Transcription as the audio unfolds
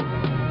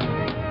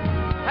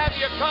Have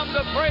you come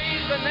to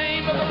praise the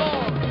name of the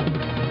Lord?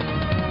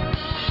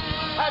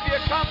 Have you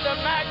come to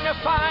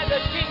magnify the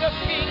King of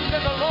Kings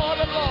and the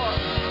Lord of Lords?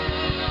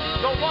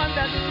 The one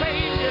that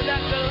saved you, that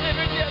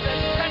delivered you, that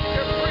set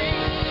you free.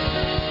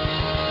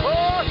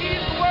 Oh,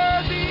 He's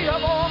worthy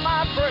of all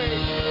my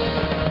praise.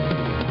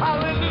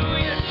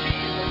 Hallelujah,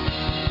 Jesus.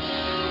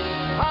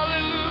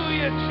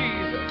 Hallelujah,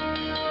 Jesus.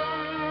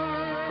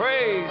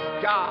 Praise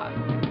God.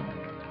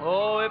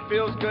 Oh, it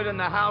feels good in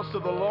the house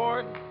of the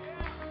Lord.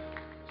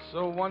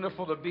 So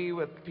wonderful to be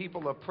with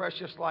people of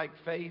precious like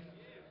faith.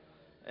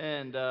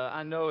 And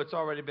I know it's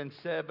already been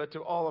said, but to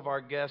all of our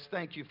guests,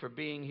 thank you for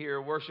being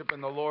here,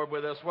 worshiping the Lord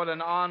with us. What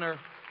an honor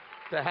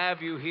to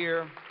have you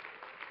here.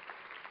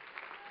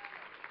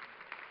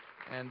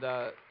 And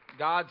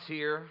God's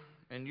here,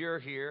 and you're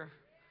here.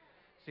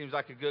 Seems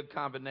like a good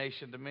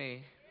combination to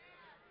me.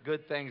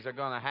 Good things are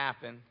going to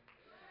happen.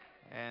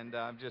 And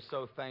I'm just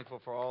so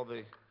thankful for all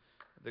the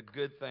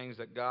good things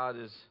that God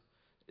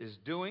is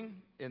doing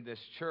in this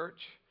church.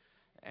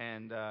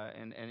 And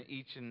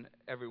each and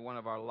every one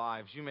of our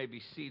lives. You may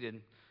be seated.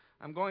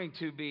 I'm going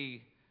to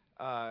be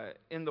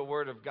in the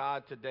Word of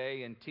God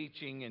today and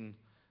teaching and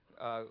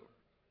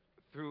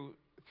through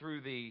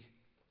the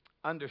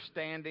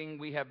understanding.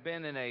 We have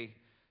been in a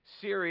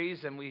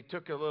series, and we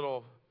took a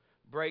little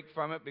break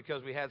from it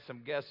because we had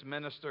some guest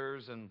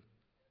ministers and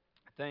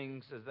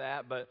things as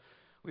that. But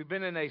we've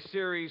been in a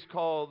series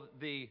called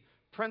The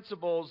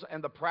Principles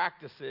and the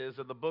Practices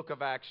of the Book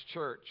of Acts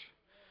Church.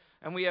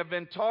 And we have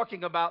been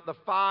talking about the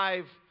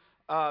 5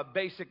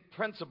 basic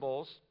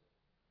principles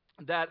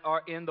that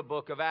are in the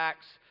book of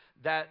Acts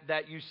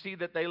that you see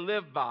that they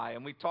live by.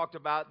 And we talked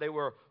about they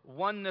were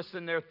oneness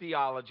in their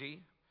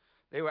theology.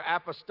 They were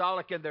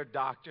apostolic in their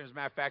doctrine. As a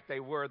matter of fact, they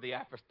were the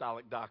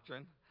apostolic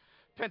doctrine.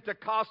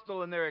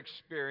 Pentecostal in their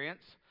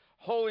experience.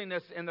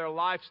 Holiness in their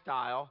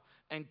lifestyle.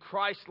 And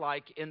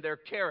Christ-like in their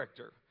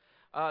character.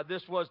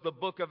 This was the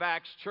book of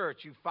Acts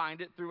Church. You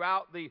find it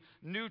throughout the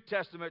New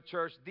Testament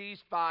church,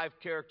 these 5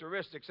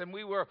 characteristics. And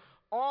we were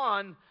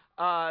on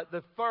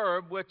the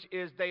third, which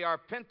is they are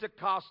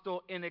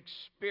Pentecostal in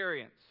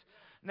experience.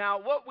 Now,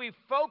 what we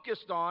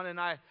focused on, and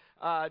I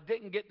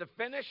didn't get to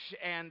finish,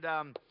 and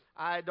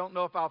I don't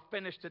know if I'll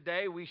finish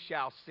today. We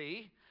shall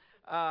see.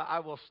 I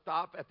will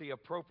stop at the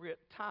appropriate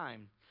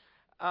time.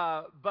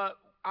 But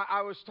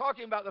I was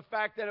talking about the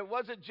fact that it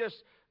wasn't just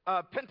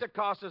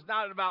Pentecost is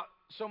not about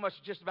so much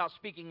just about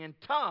speaking in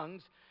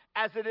tongues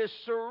as it is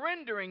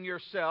surrendering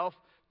yourself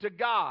to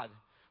God.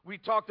 We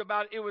talked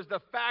about it was the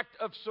fact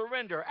of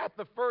surrender. At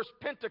the first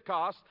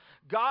Pentecost,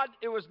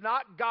 it was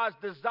not God's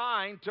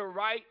design to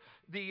write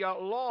the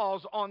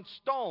laws on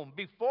stone.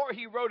 Before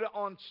He wrote it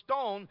on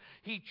stone,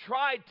 He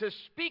tried to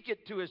speak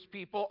it to His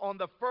people on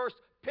the first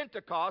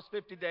Pentecost,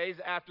 50 days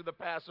after the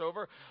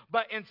Passover.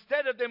 But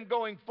instead of them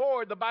going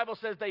forward, the Bible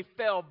says they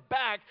fell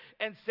back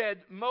and said,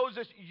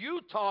 Moses,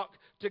 you talk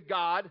to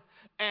God,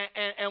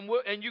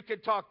 and you can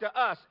talk to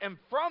us. And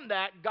from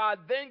that, God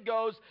then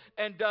goes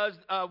and does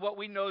what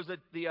we know as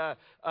the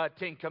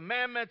 10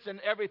 Commandments and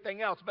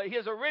everything else. But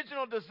His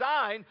original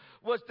design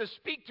was to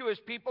speak to His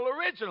people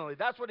originally.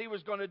 That's what He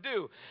was going to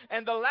do.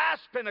 And the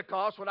last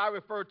Pentecost, what I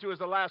refer to as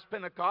the last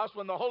Pentecost,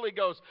 when the Holy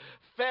Ghost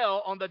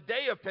fell on the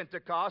day of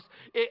Pentecost,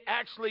 it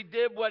actually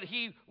did what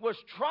He was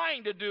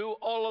trying to do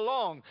all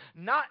along.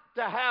 Not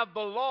to have the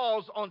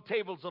laws on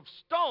tables of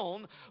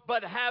stone,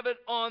 but have it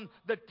on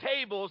the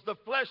tables, the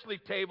fleshly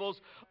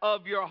tables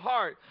of your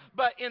heart.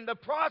 But in the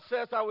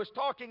process, I was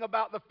talking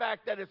about the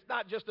fact that it's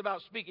not just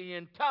about speaking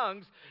in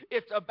tongues,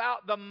 it's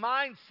about the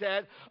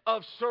mindset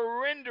of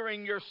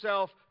surrendering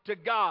yourself to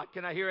God.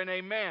 Can I hear an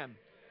amen?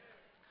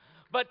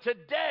 But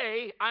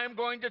today, I'm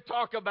going to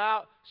talk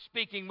about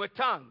speaking with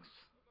tongues.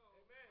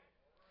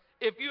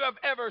 If you have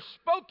ever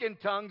spoken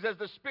tongues as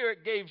the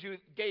Spirit gave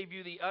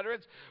you the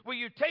utterance, will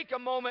you take a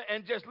moment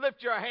and just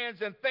lift your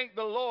hands and thank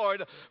the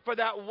Lord for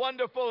that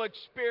wonderful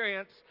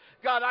experience?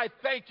 God, I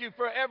thank you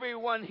for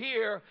everyone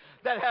here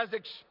that has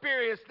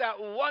experienced that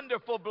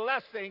wonderful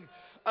blessing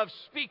of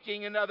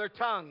speaking in other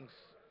tongues.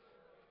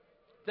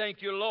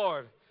 Thank you,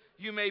 Lord.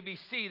 You may be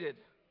seated.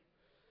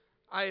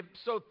 I am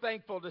so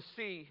thankful to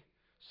see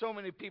so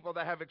many people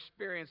that have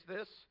experienced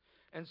this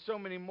and so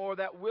many more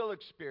that will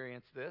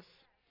experience this.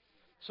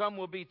 Some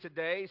will be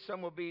today.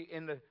 Some will be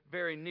in the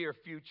very near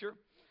future.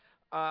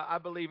 I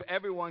believe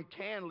everyone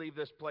can leave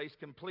this place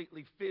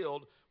completely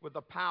filled with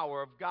the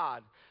power of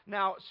God.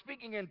 Now,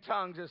 speaking in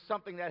tongues is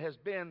something that has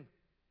been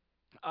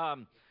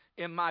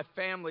in my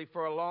family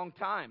for a long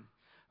time.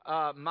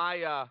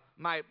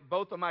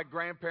 Both of my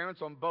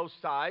grandparents on both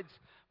sides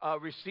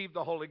received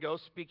the Holy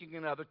Ghost speaking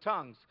in other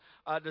tongues.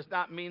 Does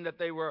not mean that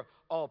they were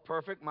all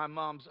perfect. My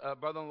mom's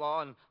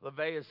brother-in-law, and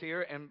LeVay is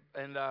here, and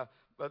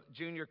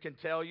Junior can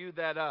tell you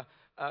that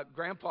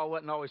Grandpa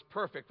wasn't always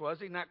perfect, was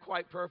he? Not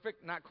quite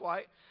perfect, not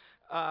quite.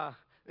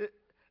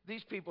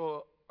 These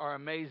people are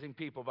amazing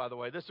people, by the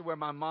way. This is where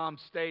my mom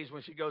stays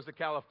when she goes to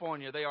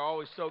California. They are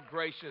always so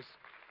gracious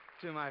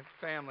to my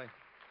family.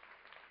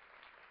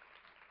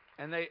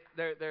 And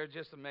they're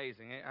just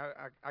amazing.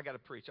 I got to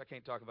preach. I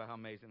can't talk about how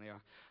amazing they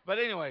are. But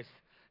anyways,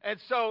 And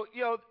so,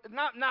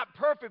 not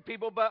perfect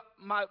people, but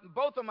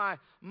both of my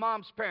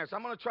mom's parents.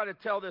 I'm going to try to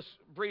tell this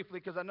briefly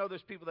because I know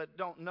there's people that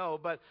don't know.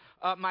 But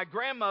my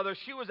grandmother,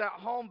 she was at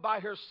home by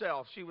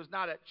herself. She was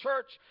not at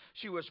church.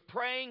 She was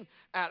praying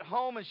at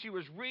home, and she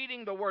was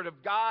reading the Word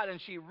of God, and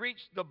she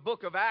reached the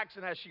book of Acts.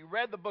 And as she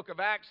read the book of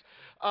Acts,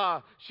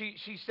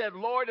 she said,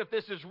 Lord, if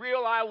this is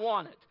real, I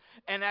want it.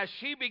 And as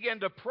she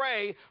began to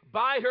pray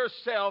by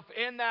herself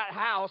in that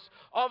house,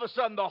 all of a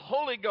sudden the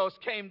Holy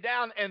Ghost came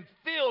down and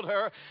filled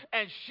her,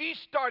 and she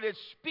started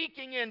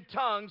speaking in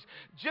tongues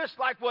just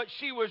like what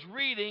she was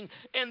reading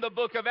in the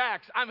book of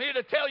Acts. I'm here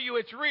to tell you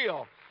it's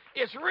real.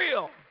 It's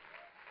real.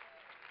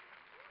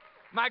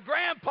 My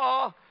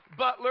grandpa,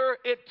 Butler,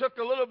 it took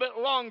a little bit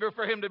longer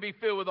for him to be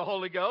filled with the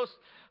Holy Ghost.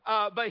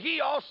 But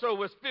he also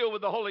was filled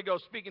with the Holy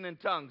Ghost speaking in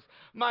tongues.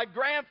 My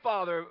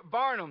grandfather,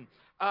 Barnum,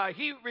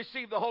 he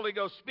received the Holy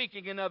Ghost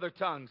speaking in other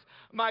tongues.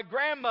 My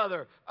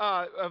grandmother,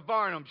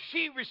 Varnum,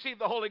 she received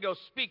the Holy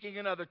Ghost speaking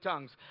in other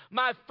tongues.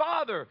 My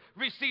father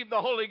received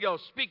the Holy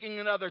Ghost speaking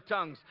in other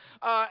tongues.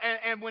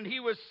 And when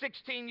he was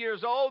 16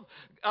 years old,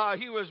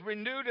 he was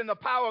renewed in the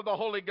power of the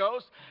Holy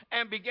Ghost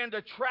and began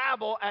to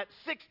travel at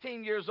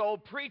 16 years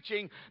old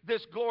preaching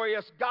this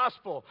glorious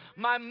gospel.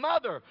 My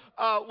mother,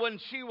 when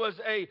she was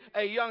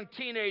a young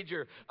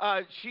teenager,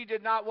 she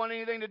did not want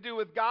anything to do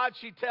with God.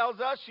 She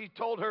tells us, she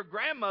told her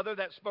grandmother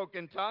that spoke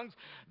in tongues,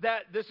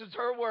 that this is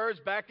her words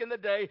back in the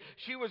day,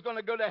 she was going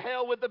to go to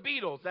hell with the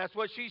Beatles. That's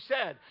what she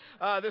said.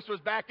 This was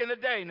back in the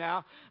day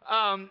now.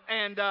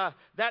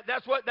 That's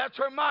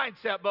her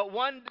mindset. But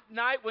one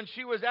night when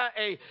she was at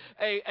a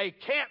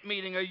camp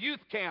meeting, a youth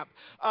camp,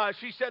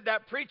 she said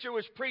that preacher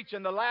was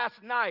preaching the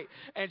last night,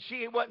 and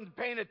she wasn't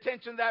paying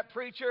attention to that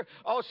preacher.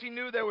 All she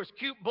knew, there was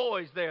cute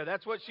boys there.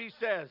 That's what she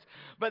says.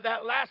 But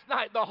that last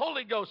night, the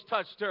Holy Ghost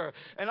touched her,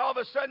 and all of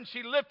a sudden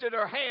she lifted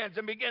her hands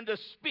and began to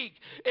speak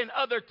in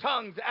other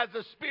tongues as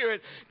the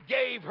Spirit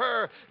gave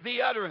her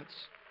the utterance.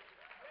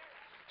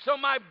 So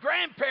my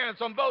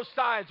grandparents on both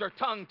sides are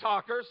tongue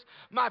talkers.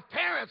 My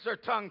parents are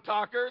tongue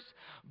talkers.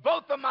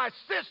 Both of my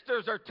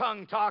sisters are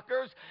tongue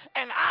talkers.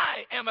 And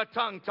I am a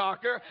tongue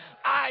talker.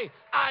 I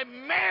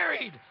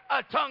married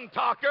a tongue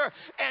talker.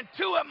 And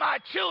 2 of my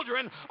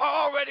children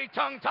are already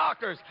tongue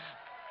talkers.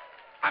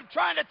 I'm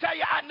trying to tell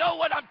you, I know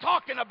what I'm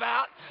talking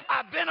about.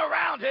 I've been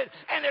around it,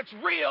 and it's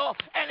real,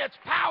 and it's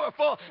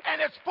powerful,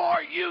 and it's for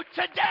you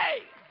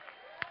today.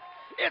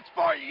 It's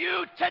for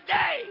you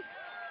today.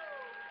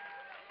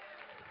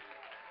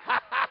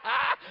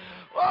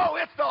 Oh,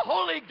 it's the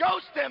Holy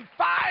Ghost and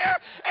fire,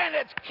 and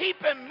it's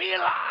keeping me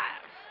alive.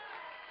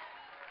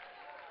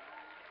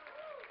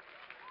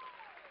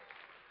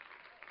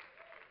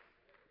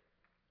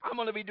 I'm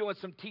going to be doing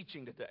some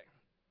teaching today.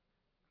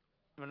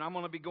 And I'm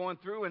going to be going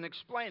through and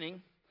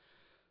explaining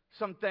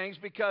some things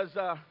because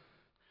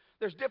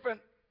there's different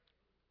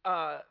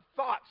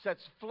thoughts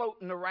that's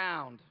floating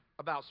around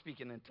about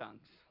speaking in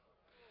tongues.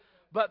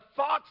 But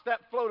thoughts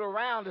that float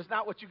around is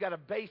not what you got to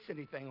base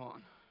anything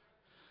on.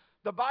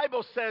 The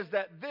Bible says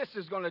that this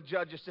is going to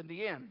judge us in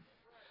the end.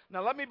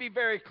 Now, let me be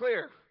very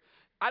clear.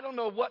 I don't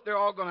know what they're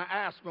all going to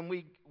ask when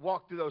we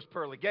walk through those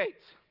pearly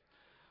gates.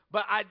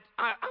 But I'm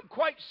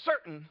quite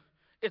certain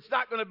it's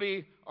not going to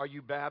be, are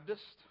you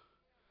Baptist?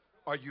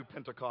 Are you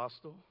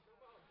Pentecostal?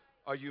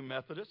 Are you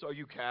Methodist? Are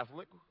you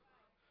Catholic?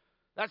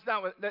 That's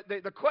not what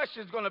the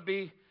question is going to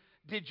be,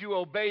 did you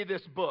obey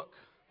this book?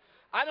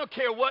 I don't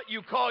care what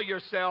you call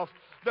yourself.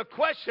 The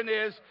question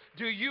is,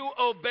 do you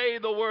obey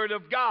the Word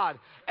of God?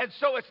 And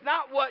so it's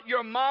not what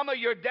your mama,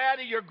 your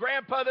daddy, your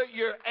grandmother,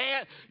 your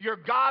aunt, your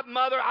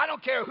godmother, I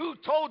don't care who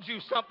told you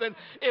something.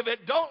 If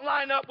it don't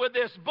line up with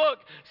this book,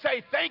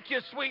 say, thank you,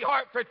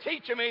 sweetheart, for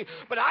teaching me,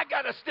 but I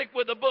got to stick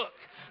with the book.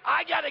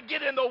 I got to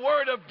get in the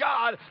Word of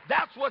God.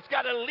 That's what's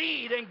got to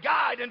lead and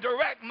guide and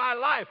direct my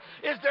life.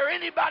 Is there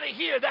anybody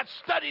here that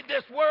studied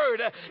this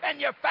Word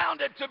and you found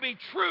it to be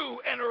true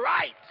and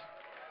right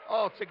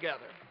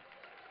altogether?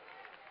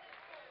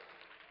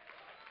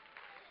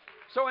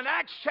 So in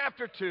Acts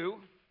chapter 2,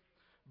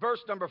 verse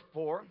number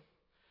 4,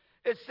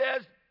 it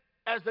says,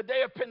 as the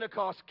day of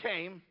Pentecost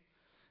came,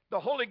 the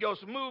Holy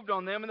Ghost moved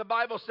on them, and the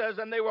Bible says,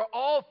 and they were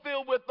all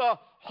filled with the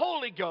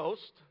Holy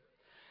Ghost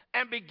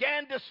and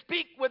began to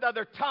speak with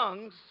other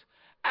tongues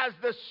as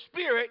the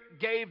Spirit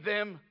gave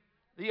them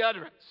the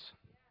utterance.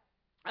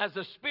 As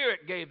the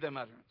Spirit gave them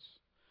utterance.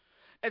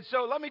 And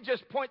so let me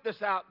just point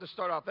this out to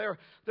start off. There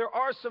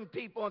are some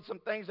people and some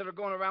things that are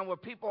going around where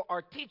people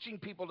are teaching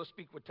people to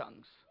speak with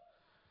tongues.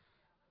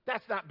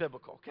 That's not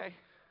biblical, okay?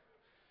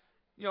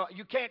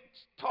 You can't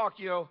talk,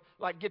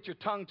 like get your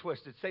tongue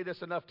twisted. Say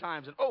this enough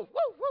times and, oh,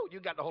 whoa, whoa, you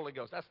got the Holy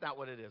Ghost. That's not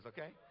what it is,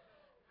 okay?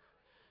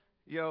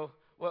 You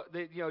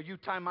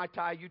tie my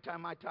tie, you tie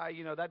my tie,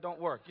 that don't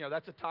work.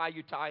 That's a tie,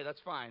 you tie,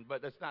 that's fine.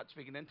 But that's not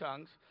speaking in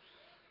tongues.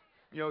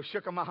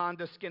 Shook my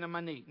Honda, skin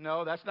my knee.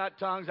 No, that's not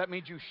tongues. That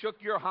means you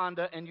shook your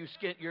Honda and you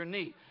skint your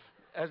knee.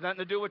 It has nothing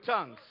to do with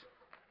tongues.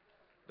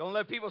 Don't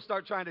let people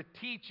start trying to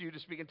teach you to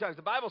speak in tongues.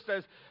 The Bible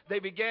says they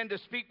began to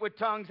speak with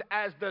tongues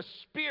as the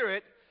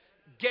Spirit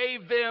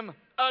gave them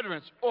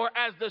utterance, or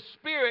as the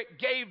Spirit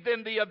gave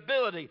them the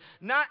ability,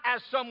 not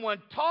as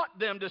someone taught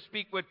them to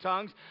speak with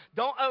tongues.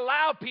 Don't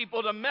allow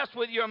people to mess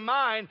with your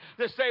mind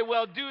to say,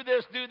 well, do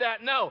this, do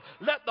that. No,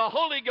 let the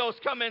Holy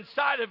Ghost come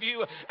inside of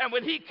you, and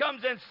when He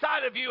comes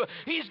inside of you,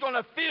 He's going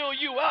to fill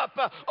you up,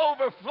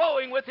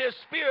 overflowing with His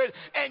Spirit,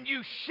 and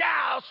you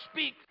shall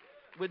speak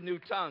with new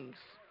tongues.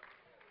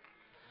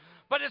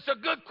 But it's a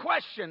good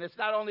question. It's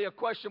not only a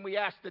question we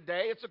ask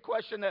today, it's a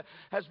question that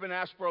has been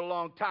asked for a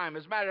long time.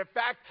 As a matter of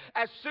fact,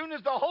 as soon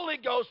as the Holy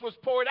Ghost was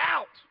poured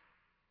out,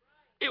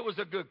 it was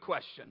a good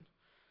question.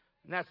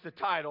 And that's the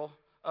title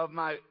of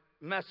my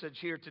message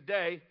here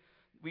today.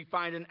 We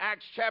find in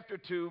Acts chapter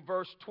 2,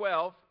 verse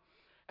 12,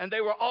 and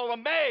they were all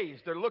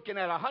amazed. They're looking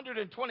at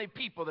 120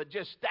 people that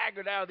just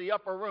staggered out of the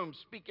upper room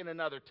speaking in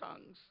other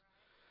tongues.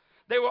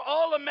 They were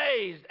all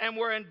amazed and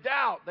were in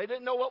doubt. They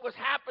didn't know what was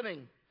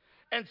happening.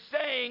 And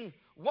saying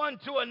one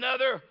to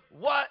another,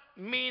 what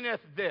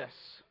meaneth this?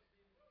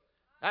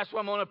 That's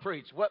what I'm going to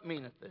preach. What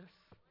meaneth this?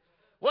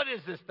 What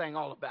is this thing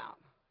all about?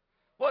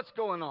 What's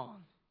going on?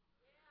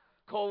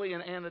 Coley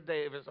and Anna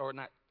Davis, or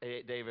not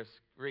Davis,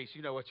 Reese,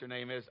 you know what your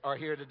name is, are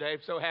here today. I'm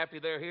so happy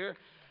they're here.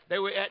 They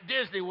were at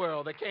Disney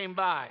World. They came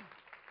by.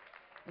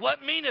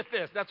 What meaneth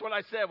this? That's what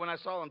I said when I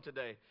saw them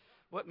today.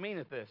 What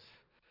meaneth this?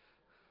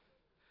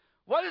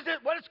 What is it?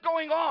 What is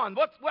going on?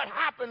 What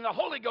happened? The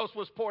Holy Ghost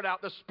was poured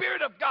out. The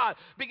Spirit of God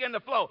began to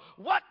flow.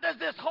 What does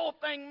this whole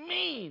thing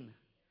mean?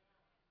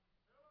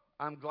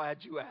 I'm glad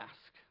you asked.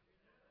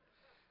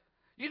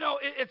 You know,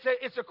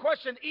 it's a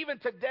question even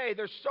today.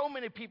 There's so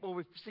many people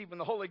receiving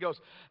the Holy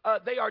Ghost.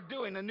 They are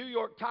doing. The New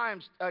York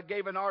Times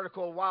gave an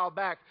article a while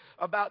back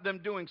about them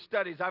doing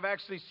studies. I've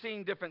actually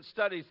seen different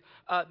studies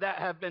that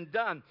have been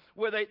done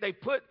where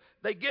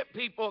they get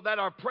people that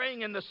are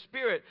praying in the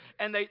Spirit,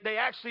 and they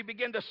actually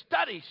begin to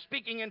study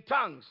speaking in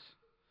tongues.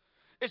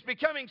 It's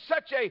becoming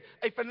such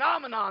a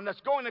phenomenon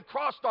that's going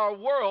across our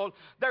world.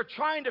 They're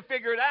trying to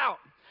figure it out.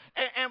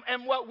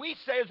 And what we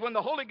say is when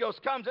the Holy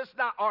Ghost comes, it's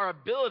not our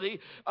ability.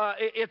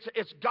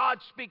 It's God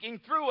speaking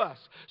through us.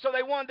 So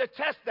they wanted to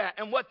test that.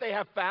 And what they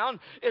have found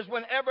is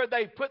whenever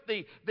they put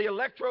the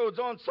electrodes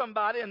on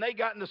somebody and they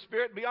got in the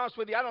Spirit, to be honest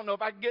with you, I don't know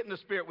if I can get in the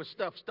Spirit with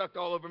stuff stuck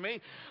all over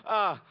me.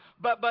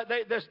 But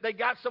they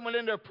got someone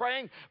in there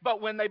praying.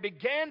 But when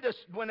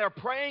they're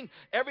praying,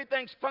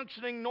 everything's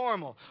functioning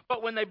normal.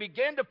 But when they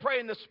begin to pray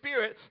in the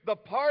Spirit, the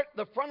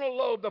frontal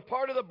lobe, the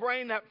part of the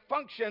brain that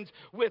functions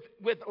with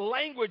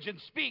language and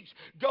speech,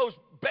 goes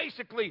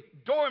basically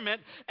dormant,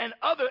 and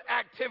other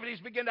activities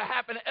begin to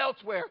happen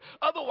elsewhere.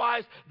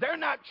 Otherwise, they're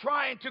not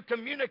trying to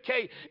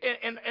communicate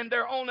in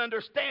their own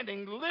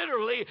understanding.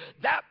 Literally,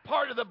 that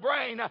part of the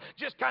brain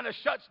just kind of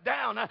shuts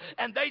down,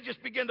 and they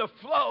just begin to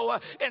flow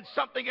in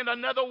something in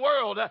another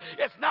world.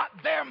 It's not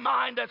their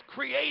mind that's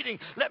creating,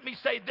 let me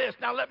say this,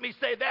 now let me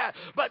say that,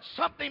 but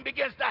something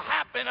begins to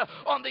happen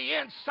on the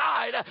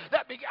inside.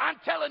 I'm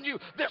telling you,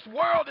 this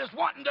world is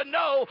wanting to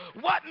know,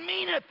 what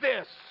meaneth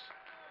this?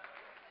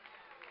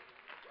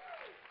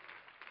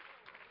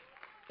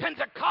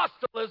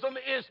 Pentecostalism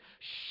is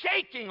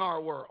shaking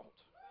our world.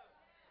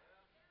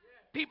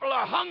 People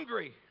are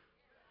hungry.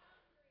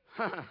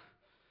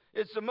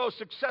 It's the most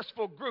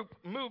successful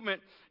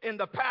movement in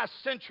the past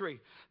century.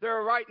 There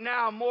are right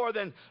now more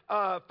than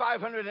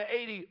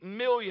 580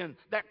 million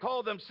that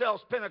call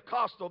themselves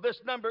Pentecostal. This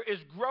number is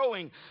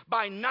growing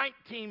by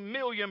 19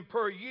 million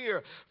per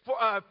year,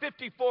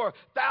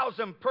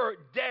 54,000 per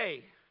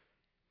day.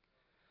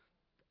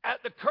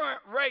 At the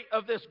current rate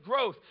of this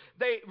growth,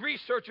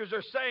 researchers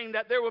are saying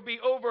that there will be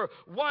over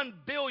 1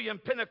 billion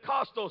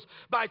Pentecostals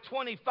by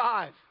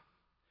 2025.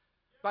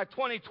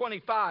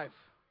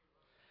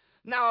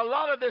 Now, a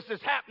lot of this is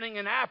happening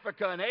in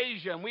Africa and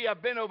Asia, and we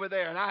have been over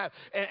there,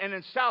 and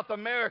in South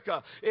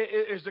America,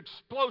 it is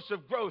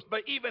explosive growth.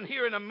 But even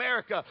here in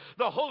America,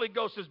 the Holy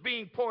Ghost is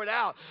being poured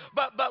out.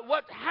 But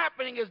what's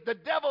happening is the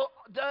devil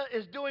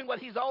is doing what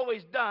he's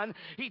always done.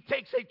 He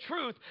takes a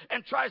truth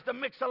and tries to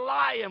mix a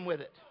lie in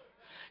with it.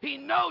 He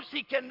knows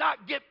he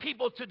cannot get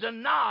people to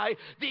deny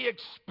the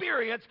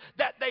experience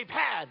that they've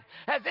had.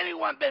 Has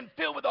anyone been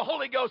filled with the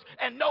Holy Ghost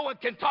and no one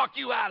can talk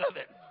you out of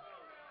it?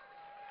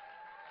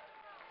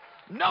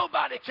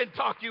 Nobody can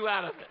talk you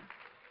out of it.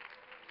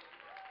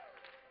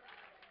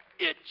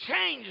 It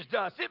changed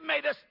us. It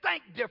made us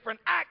think different,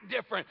 act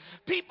different.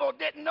 People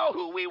didn't know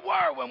who we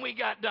were when we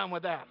got done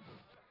with that.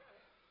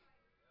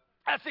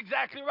 That's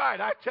exactly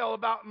right. I tell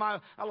about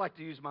I like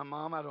to use my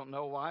mom. I don't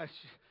know why.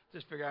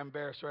 Just figure I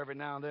embarrass her every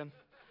now and then,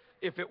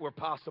 if it were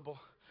possible.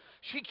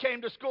 She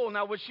came to school.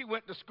 Now, when she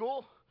went to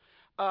school,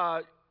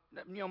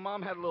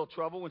 Mom had a little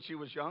trouble when she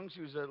was young.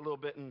 She was a little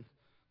bit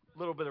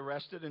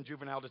arrested in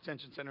juvenile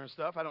detention center and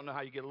stuff. I don't know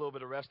how you get a little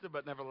bit arrested,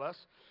 but nevertheless,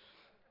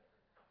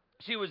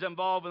 she was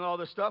involved in all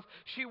this stuff.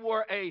 She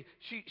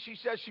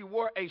says she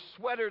wore a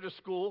sweater to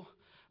school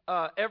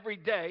every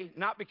day,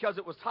 not because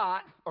it was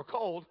hot or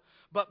cold,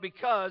 but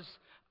because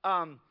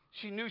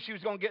she knew she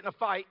was going to get in a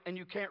fight, and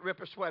you can't rip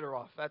a sweater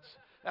off.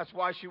 That's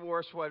why she wore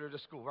a sweater to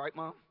school, right,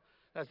 Mom?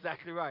 That's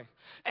exactly right.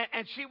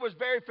 And she was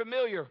very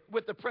familiar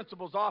with the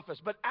principal's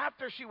office. But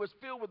after she was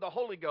filled with the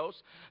Holy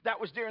Ghost,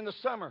 that was during the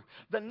summer.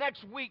 The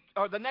next week,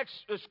 or the next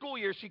school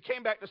year, she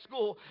came back to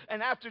school.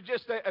 And after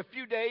just a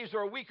few days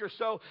or a week or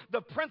so,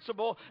 the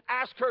principal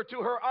asked her to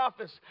her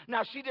office.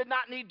 Now, she did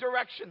not need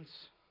directions.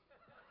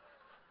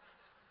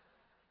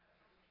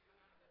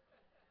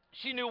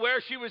 She knew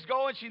where she was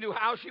going. She knew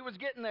how she was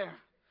getting there.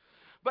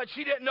 But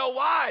she didn't know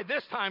why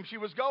this time she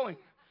was going.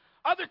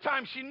 Other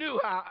times she knew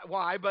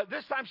why, but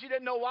this time she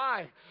didn't know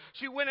why.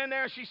 She went in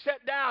there and she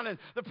sat down, and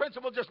the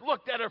principal just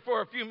looked at her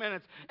for a few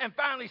minutes and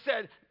finally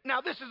said, now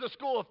this is a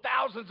school of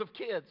thousands of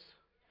kids.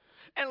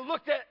 And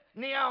looked at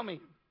Naomi.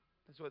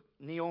 That's what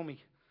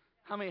Naomi.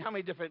 How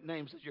many different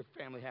names does your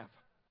family have?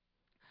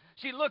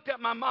 She looked at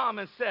my mom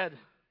and said,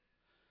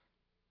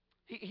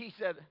 he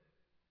said,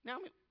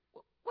 Naomi,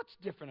 what's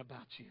different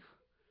about you?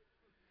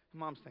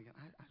 Mom's thinking,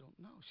 I don't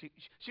know.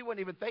 She wasn't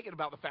even thinking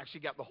about the fact she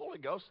got the Holy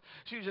Ghost.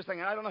 She was just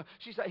thinking, I don't know.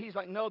 He's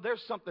like, no,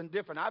 there's something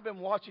different. I've been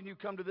watching you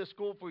come to this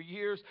school for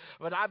years,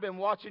 but I've been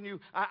watching you.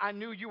 I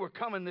knew you were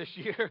coming this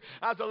year.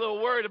 I was a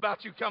little worried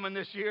about you coming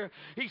this year.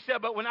 He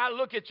said, but when I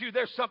look at you,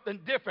 there's something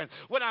different.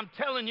 What I'm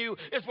telling you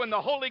is when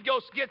the Holy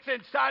Ghost gets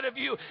inside of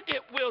you,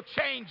 it will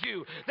change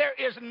you. There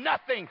is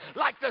nothing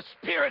like the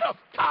Spirit of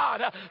God.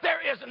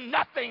 There is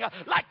nothing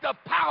like the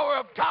power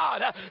of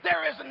God.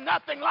 There is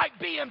nothing like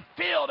being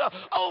filled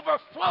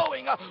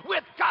overflowing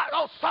with God.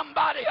 Oh,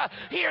 somebody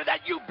here that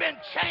you've been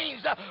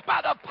changed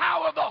by the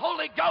power of the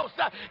Holy Ghost.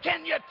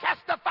 Can you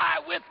testify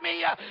with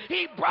me?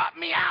 He brought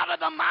me out of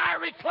the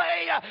miry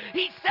clay.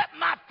 He set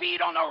my feet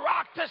on a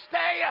rock to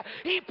stay.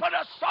 He put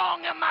a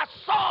song in my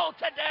soul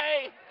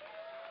today.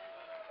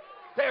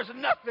 There's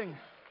nothing.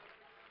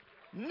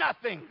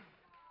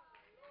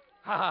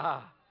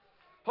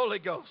 Holy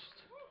Ghost.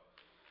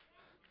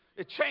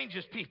 It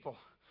changes people.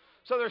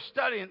 So they're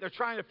studying, they're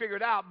trying to figure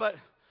it out, but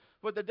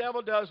what the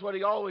devil does, what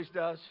he always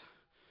does,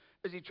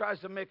 is he tries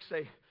to mix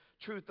a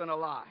truth and a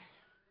lie.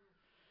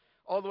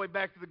 All the way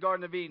back to the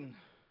Garden of Eden,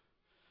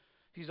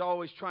 he's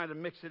always trying to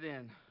mix it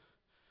in.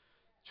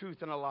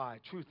 Truth and a lie,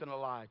 truth and a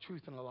lie,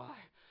 truth and a lie.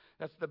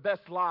 That's the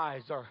best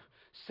lies are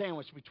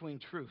sandwiched between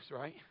truths,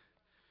 right?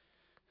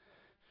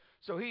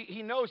 So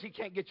he knows he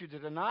can't get you to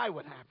deny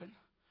what happened.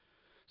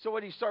 So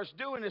what he starts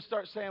doing is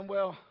start saying,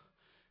 well,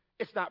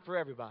 it's not for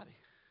everybody.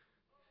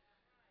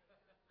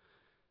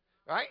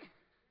 Right?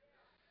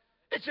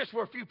 It's just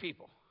for a few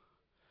people.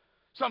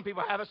 Some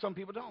people have it, some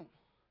people don't.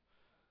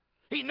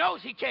 He knows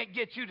he can't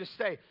get you to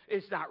say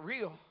it's not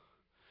real.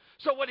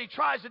 So what he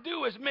tries to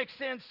do is mix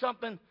in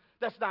something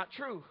that's not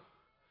true.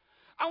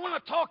 I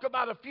want to talk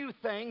about a few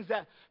things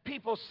that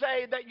people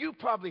say that you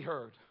probably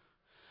heard.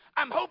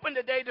 I'm hoping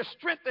today to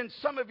strengthen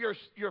some of your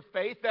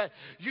faith, that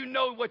you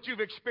know what you've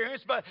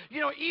experienced. But,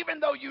 even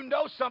though you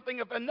know something,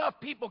 if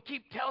enough people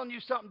keep telling you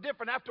something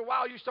different, after a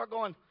while you start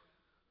going,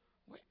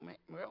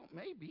 well,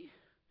 maybe.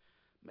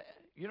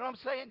 You know what I'm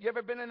saying? You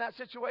ever been in that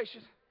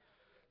situation?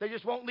 They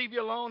just won't leave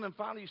you alone, and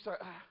finally you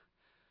start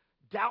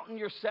doubting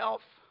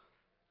yourself.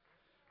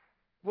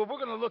 Well, we're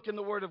going to look in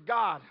the Word of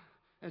God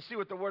and see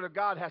what the Word of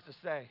God has to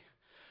say.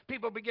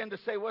 People begin to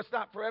say, well, it's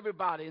not for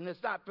everybody, and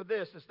it's not for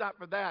this, it's not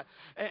for that.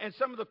 And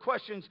some of the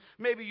questions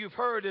maybe you've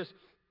heard is,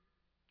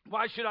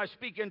 why should I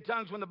speak in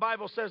tongues when the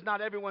Bible says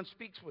not everyone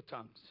speaks with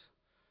tongues?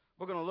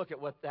 We're going to look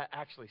at what that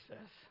actually says.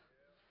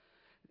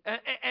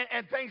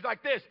 And things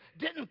like this.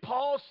 Didn't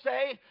Paul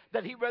say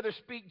that he'd rather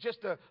speak just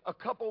a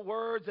couple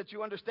words that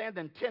you understand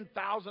than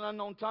 10,000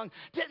 unknown tongues?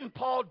 Didn't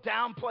Paul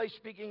downplay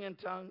speaking in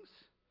tongues?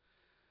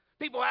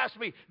 People ask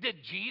me, did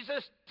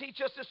Jesus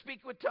teach us to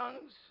speak with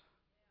tongues?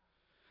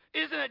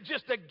 Isn't it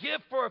just a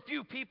gift for a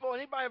few people?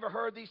 Anybody ever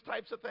heard these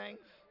types of things?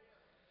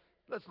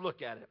 Let's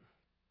look at it.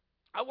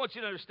 I want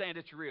you to understand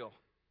it's real.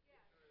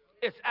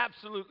 It's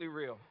absolutely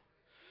real.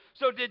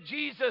 So did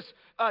Jesus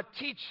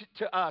teach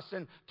to us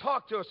and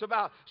talk to us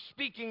about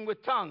speaking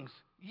with tongues?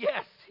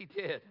 Yes, he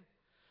did.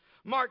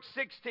 Mark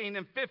 16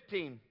 and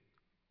 15,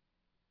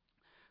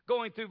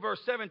 going through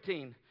verse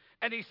 17.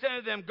 And he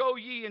said to them, go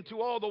ye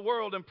into all the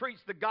world and preach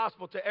the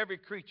gospel to every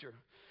creature.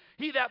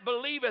 He that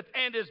believeth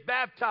and is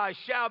baptized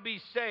shall be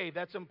saved.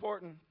 That's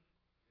important.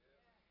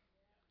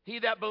 He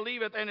that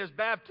believeth and is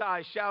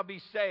baptized shall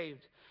be saved.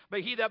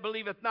 But he that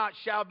believeth not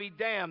shall be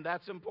damned.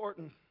 That's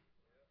important.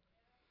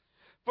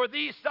 For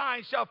these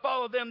signs shall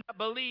follow them that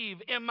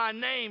believe. In my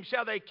name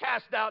shall they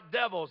cast out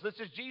devils. This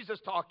is Jesus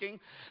talking.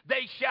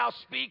 They shall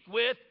speak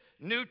with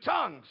new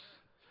tongues.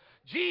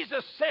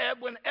 Jesus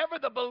said whenever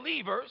the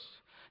believers,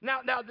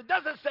 now it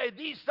doesn't say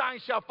these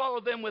signs shall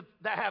follow them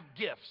that have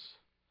gifts.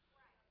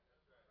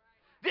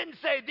 Didn't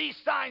say these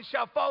signs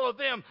shall follow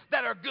them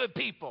that are good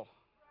people.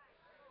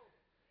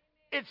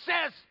 It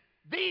says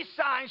these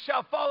signs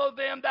shall follow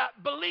them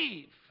that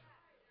believe.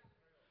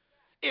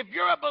 If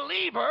you're a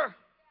believer,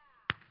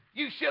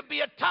 you should be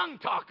a tongue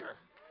talker.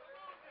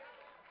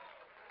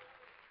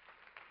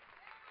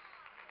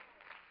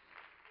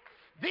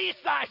 These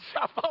signs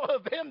shall follow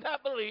them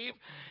that believe.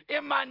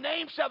 In my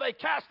name shall they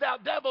cast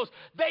out devils.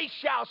 They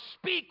shall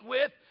speak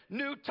with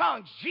new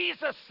tongues.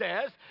 Jesus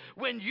says,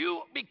 when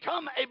you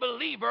become a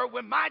believer,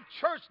 when my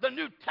church, the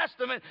New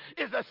Testament,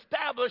 is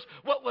established,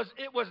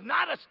 it was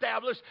not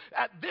established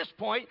at this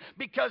point,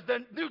 because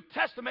the New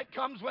Testament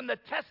comes when the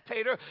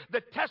testator,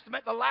 the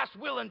testament, the last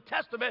will and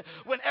testament,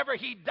 whenever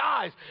he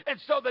dies. And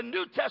so the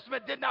New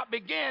Testament did not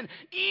begin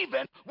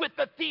even with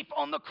the thief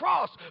on the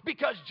cross,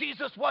 because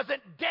Jesus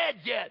wasn't dead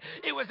yet.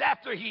 It was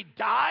after he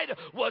died,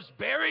 was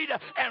buried,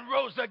 and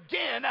rose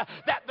again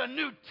that the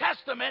New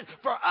Testament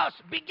for us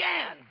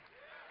began.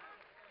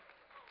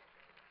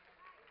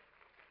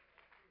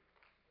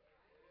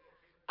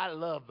 I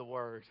love the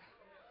word.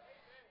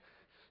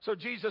 So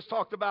Jesus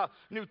talked about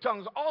new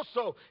tongues.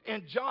 Also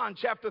in John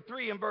chapter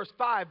 3 and verse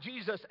 5,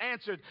 Jesus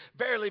answered,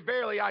 verily,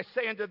 verily, I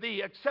say unto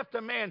thee, except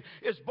a man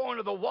is born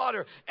of the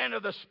water and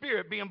of the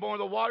Spirit. Being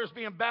born of the water is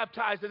being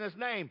baptized in his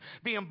name.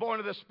 Being born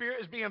of the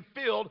Spirit is being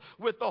filled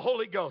with the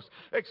Holy Ghost.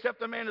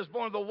 Except a man is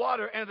born of the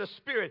water and of the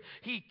Spirit,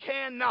 he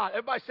cannot.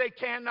 Everybody say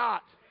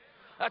cannot.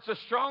 That's a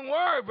strong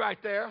word right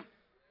there.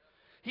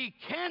 He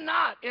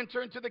cannot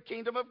enter into the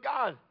kingdom of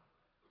God.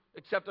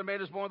 Except a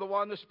man is born of the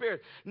water and the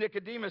Spirit.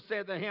 Nicodemus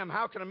said to him,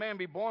 how can a man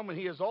be born when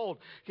he is old?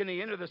 Can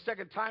he enter the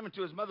second time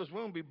into his mother's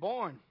womb, be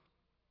born?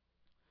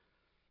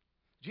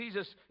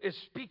 Jesus is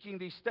speaking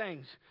these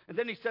things. And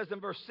then he says in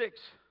verse 6,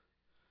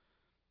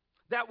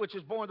 that which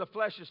is born of the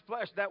flesh is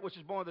flesh, that which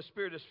is born of the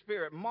Spirit is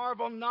spirit.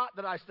 Marvel not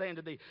that I say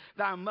unto thee,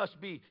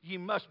 ye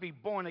must be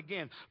born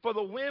again. For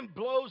the wind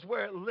blows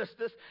where it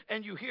listeth,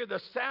 and you hear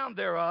the sound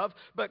thereof,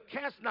 but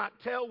canst not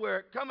tell where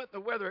it cometh or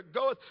whither it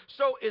goeth.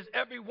 So is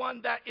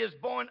everyone that is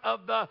born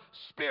of the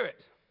Spirit.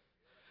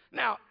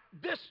 Now,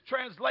 this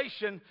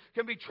translation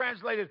can be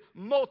translated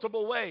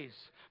multiple ways.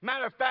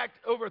 Matter of fact,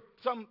 over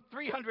some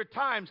 300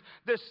 times,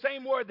 this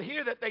same word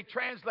here that they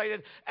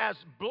translated as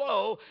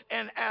blow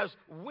and as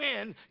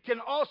wind can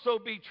also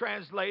be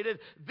translated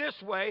this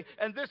way.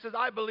 And this is,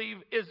 I believe,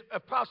 is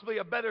possibly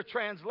a better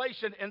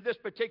translation in this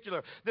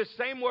particular. This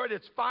same word,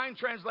 it's fine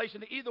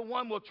translation. Either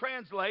one will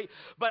translate,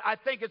 but I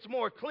think it's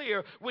more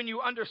clear when you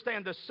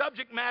understand the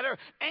subject matter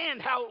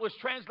and how it was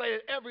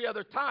translated every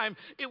other time.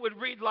 It would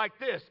read like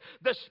this: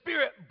 the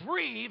Spirit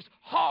breathes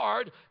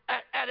hard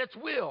at its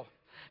will,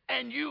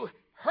 and you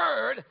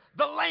heard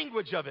the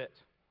language of it.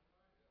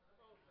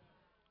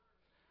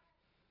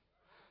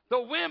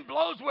 The wind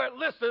blows where it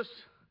listeth,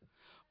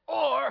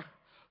 or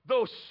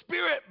the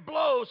Spirit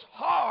blows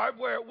hard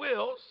where it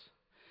wills,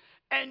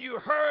 and you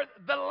heard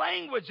the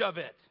language of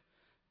it,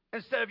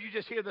 instead of you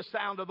just hear the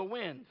sound of the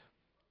wind.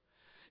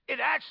 It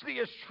actually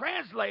is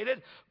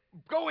translated,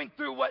 going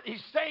through what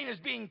he's saying is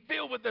being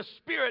filled with the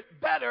Spirit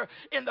better,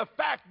 in the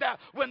fact that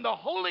when the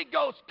Holy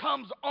Ghost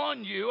comes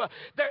on you,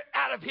 there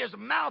out of his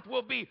mouth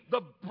will be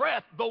the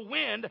breath, the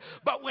wind,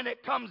 but when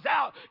it comes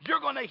out, you're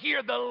going to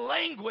hear the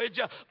language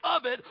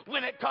of it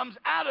when it comes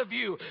out of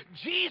you.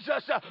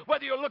 Jesus,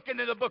 whether you're looking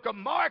in the book of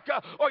Mark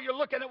or you're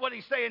looking at what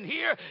he's saying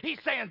here, he's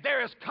saying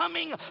there is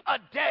coming a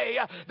day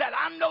that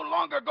I'm no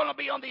longer going to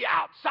be on the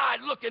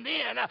outside looking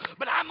in,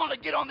 but I'm going to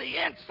get on the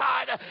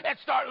inside and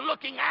start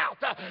looking out.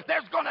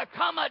 There's going to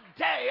come a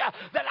day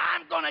that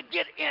I'm going to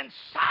get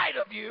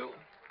inside of you,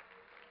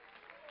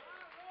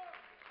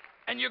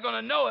 and you're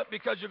going to know it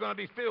because you're going to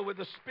be filled with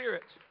the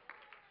Spirit.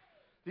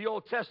 The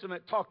Old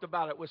Testament talked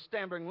about it with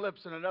stammering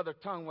lips and another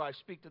tongue will I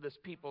speak to this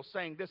people,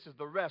 saying, this is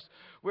the rest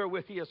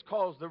wherewith he has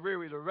caused the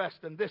weary to rest,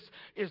 and this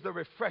is the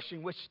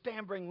refreshing with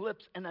stammering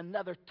lips and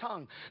another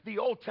tongue. The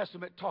Old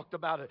Testament talked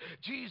about it.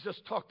 Jesus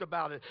talked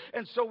about it.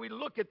 And so we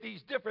look at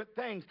these different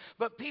things,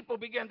 but people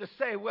begin to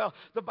say, well,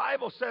 the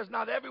Bible says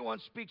not everyone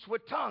speaks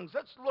with tongues.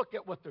 Let's look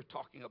at what they're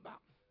talking about.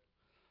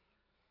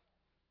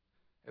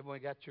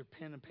 Everyone got your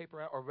pen and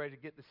paper out or ready to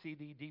get the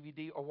CD,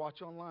 DVD, or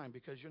watch online,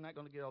 because you're not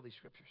going to get all these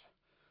scriptures.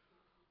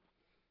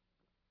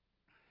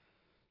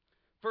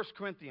 1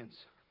 Corinthians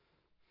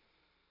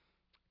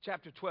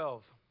chapter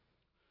 12,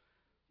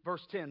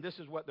 verse 10. This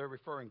is what they're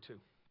referring to.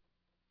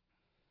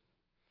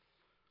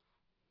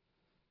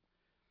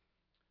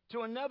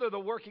 To another, the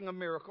working of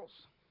miracles.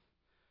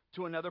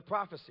 To another,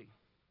 prophecy.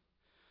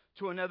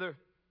 To another,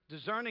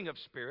 discerning of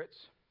spirits.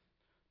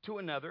 To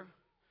another,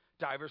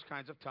 divers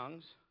kinds of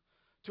tongues.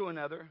 To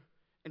another,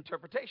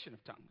 interpretation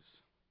of tongues.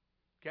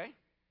 Okay?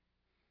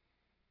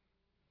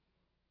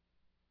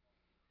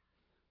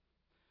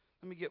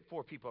 Let me get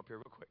 4 people up here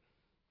real quick.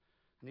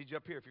 I need you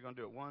up here if you're going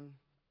to do it. 1,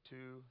 2,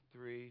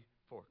 3,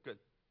 4. Good.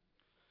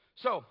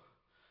 So,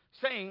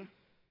 saying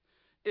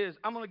is,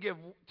 I'm going to give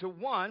to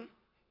one.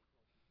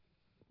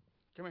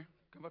 Come here.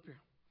 Come up here.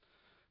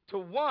 To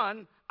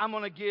one, I'm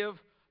going to give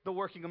the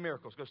working of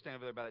miracles. Go stand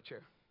over there by that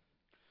chair.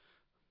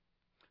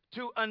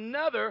 To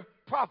another,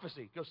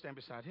 prophecy. Go stand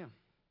beside him.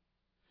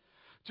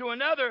 To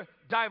another,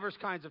 divers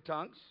kinds of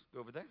tongues.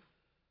 Go over there.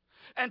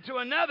 And to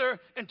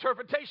another,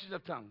 interpretations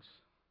of tongues.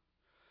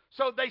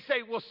 So they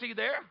say, well, see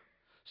there,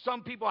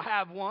 some people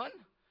have one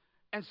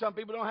and some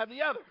people don't have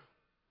the other.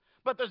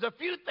 But there's a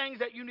few things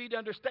that you need to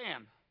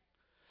understand.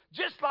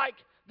 Just like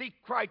the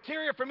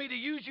criteria for me to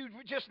use you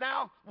just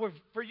now were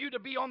for you to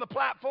be on the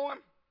platform,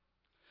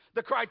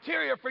 The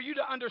criteria for you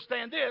to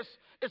understand this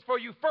is for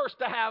you first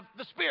to have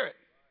the Spirit.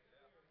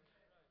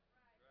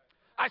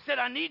 I said,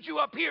 I need you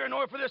up here in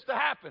order for this to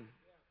happen.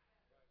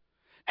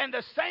 And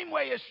the same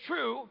way is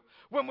true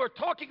when we're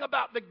talking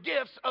about the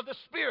gifts of the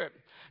Spirit.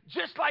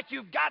 Just like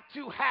you've got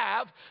to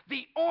have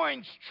the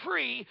orange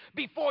tree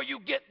before you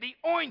get the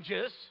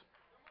oranges,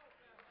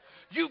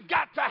 you've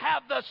got to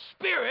have the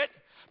Spirit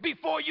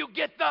before you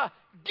get the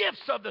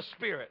gifts of the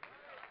Spirit.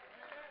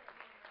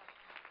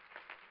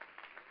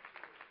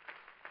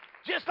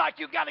 Just like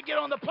you've got to get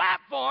on the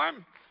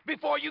platform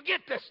before you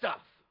get this stuff.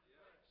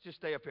 Just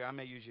stay up here. I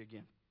may use you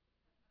again.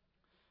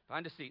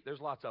 Find a seat.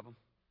 There's lots of them.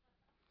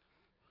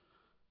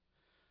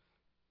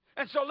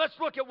 And so let's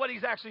look at what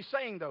he's actually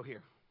saying, though,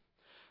 here.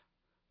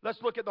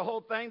 Let's look at the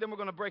whole thing, then we're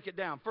going to break it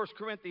down. 1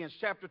 Corinthians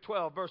chapter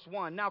 12, verse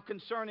 1. Now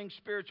concerning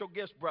spiritual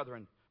gifts,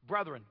 brethren,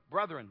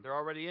 they're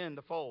already in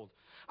the fold.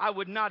 I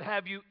would not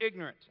have you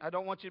ignorant. I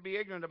don't want you to be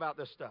ignorant about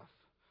this stuff.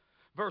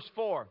 Verse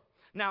 4.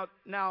 Now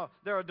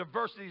there are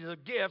diversities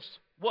of gifts,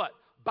 what?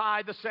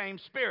 By the same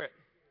Spirit.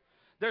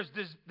 There's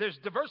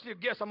diversity of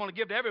gifts I'm going to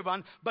give to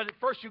everyone, but at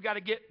first you've got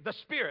to get the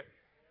Spirit.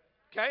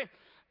 Okay?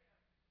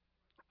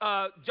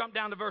 Jump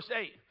down to verse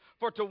 8.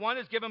 For to one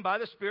is given by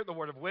the Spirit the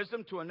word of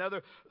wisdom, to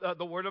another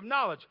the word of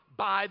knowledge,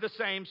 by the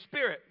same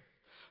Spirit.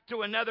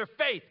 To another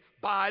faith,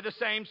 by the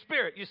same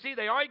Spirit. You see,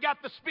 they already got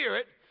the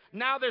Spirit.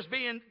 Now there's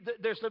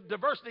a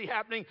diversity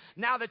happening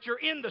now that you're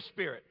in the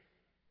Spirit.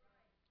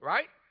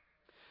 Right?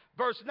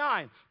 Verse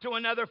 9, to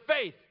another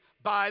faith,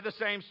 by the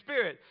same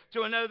Spirit.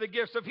 To another the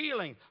gifts of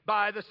healing,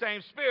 by the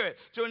same Spirit.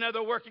 To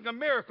another working of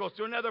miracles.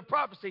 To another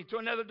prophecy. To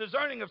another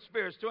discerning of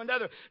spirits. To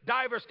another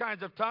diverse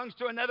kinds of tongues.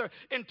 To another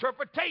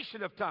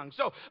interpretation of tongues.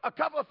 So a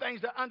couple of things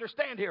to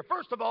understand here.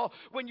 First of all,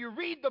 when you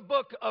read the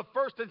book of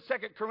 1 and 2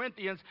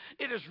 Corinthians,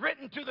 it is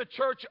written to the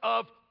church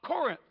of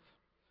Corinth.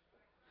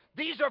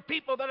 These are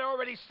people that are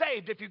already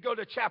saved. If you go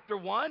to chapter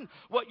 1,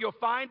 what you'll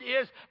find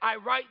is, I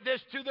write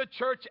this to the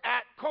church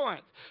at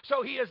Corinth.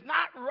 So he is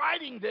not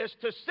writing this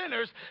to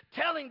sinners,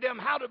 telling them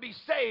how to be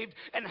saved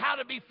and how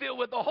to be filled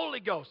with the Holy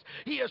Ghost.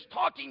 He is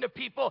talking to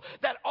people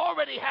that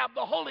already have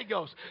the Holy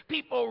Ghost.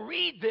 People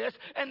read this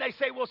and they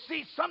say, well,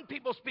 see, some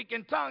people speak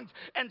in tongues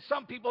and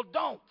some people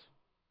don't.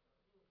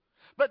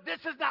 But this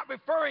is not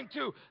referring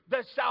to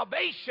the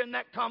salvation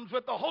that comes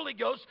with the Holy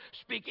Ghost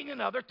speaking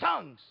in other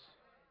tongues.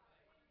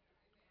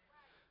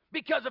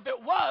 Because if it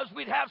was,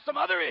 we'd have some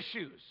other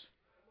issues.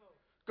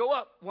 Go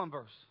up one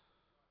verse.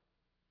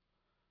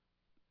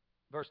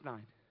 Verse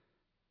 9.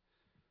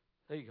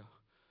 There you go.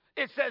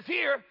 It says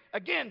here,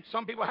 again,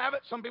 some people have it,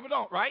 some people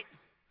don't, right?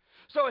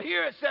 So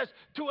here it says,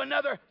 to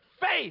another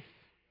faith.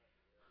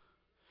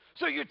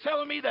 So you're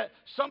telling me that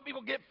some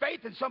people get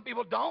faith and some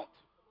people don't?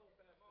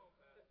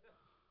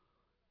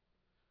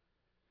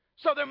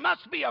 So there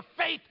must be a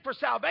faith for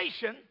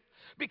salvation,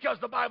 because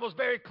the Bible is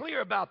very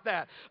clear about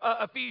that.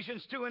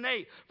 Ephesians 2 and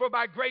 8. For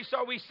by grace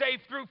are we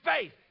saved through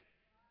faith.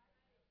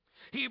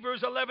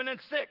 Hebrews 11 and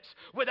 6.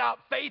 Without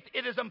faith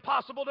it is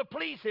impossible to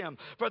please him.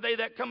 For they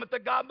that cometh to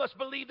God must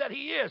believe that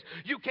he is.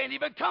 You can't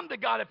even come to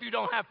God if you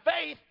don't have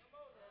faith.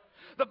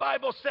 The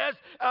Bible says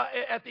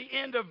at the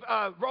end of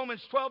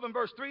Romans 12 and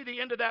verse 3,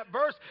 the end of that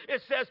verse,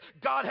 it says,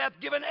 God hath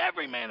given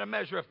every man a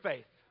measure of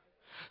faith.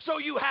 So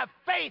you have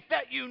faith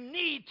that you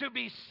need to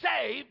be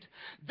saved.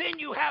 Then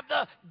you have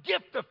the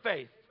gift of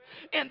faith.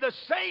 In the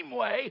same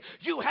way,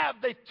 you have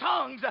the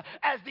tongues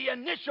as the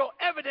initial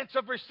evidence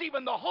of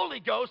receiving the Holy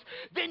Ghost.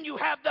 Then you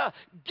have the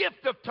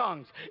gift of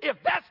tongues. If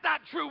that's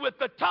not true with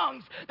the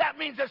tongues, that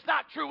means it's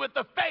not true with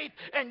the faith.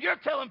 And you're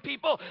telling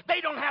people they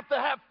don't have to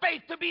have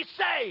faith to be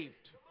saved.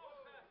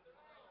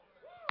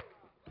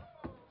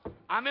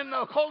 I'm in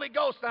the Holy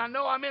Ghost and I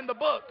know I'm in the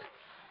book.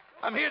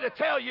 I'm here to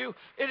tell you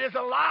it is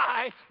a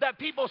lie that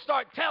people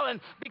start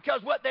telling,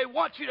 because what they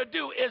want you to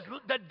do is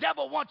the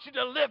devil wants you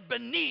to live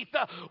beneath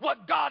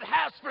what God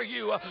has for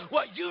you.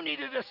 What you need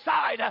to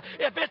decide,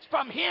 if it's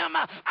from him,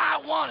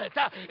 I want it.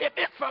 If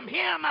it's from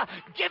him,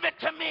 give it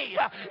to me.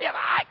 If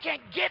I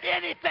can't get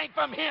anything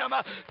from him,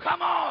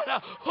 come on,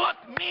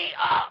 hook me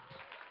up.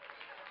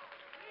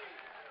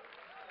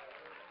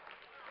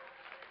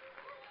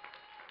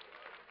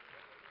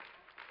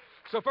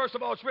 So first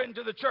of all, it's written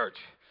to the church.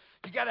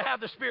 You got to have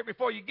the Spirit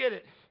before you get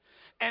it.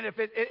 And if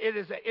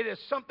it is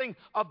something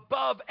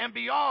above and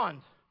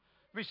beyond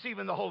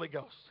receiving the Holy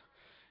Ghost.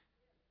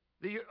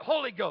 The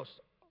Holy Ghost,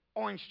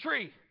 orange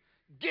tree,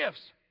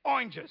 gifts,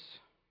 oranges.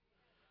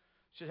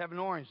 Should have an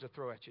orange to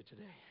throw at you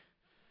today.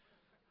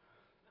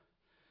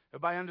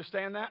 Everybody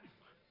understand that?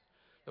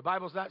 The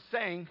Bible's not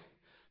saying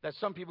that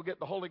some people get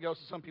the Holy Ghost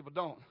and some people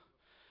don't.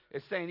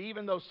 It's saying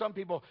even though some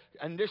people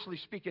initially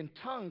speak in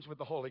tongues with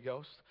the Holy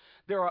Ghost,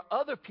 there are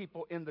other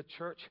people in the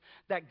church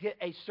that get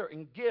a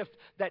certain gift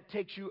that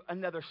takes you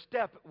another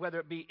step, whether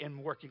it be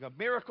in working of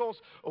miracles,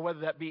 or whether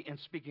that be in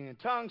speaking in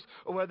tongues,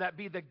 or whether that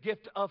be the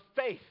gift of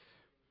faith.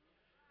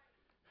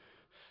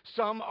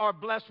 Some are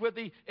blessed with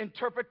the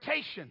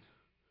interpretation.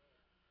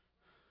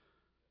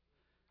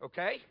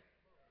 Okay?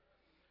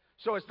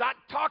 So it's not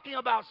talking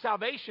about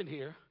salvation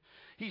here.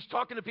 He's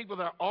talking to people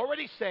that are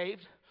already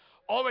saved,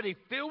 already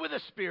filled with the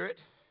Spirit,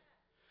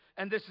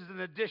 and this is an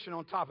addition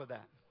on top of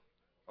that.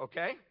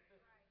 Okay?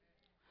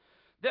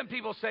 Then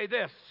people say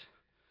this,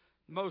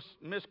 most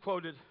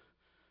misquoted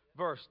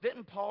verse.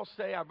 Didn't Paul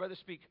say, I'd rather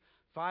speak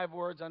 5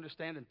 words,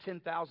 understand, than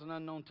 10,000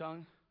 unknown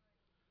tongues?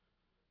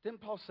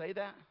 Didn't Paul say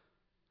that?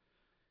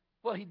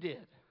 Well, he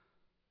did.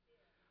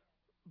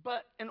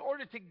 But in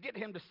order to get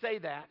him to say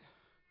that,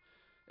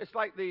 it's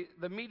like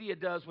the media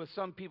does with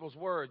some people's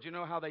words. You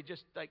know how they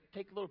just like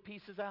take little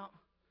pieces out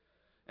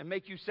and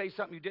make you say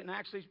something you didn't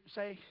actually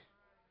say?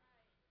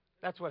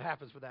 That's what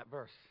happens with that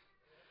verse.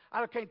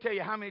 I can't tell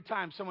you how many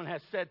times someone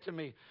has said to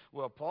me,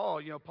 well,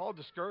 Paul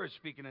discouraged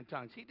speaking in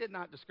tongues. He did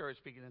not discourage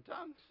speaking in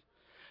tongues.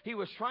 He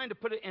was trying to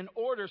put it in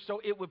order so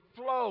it would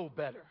flow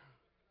better,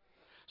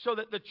 so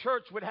that the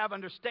church would have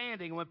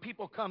understanding. When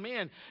people come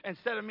in,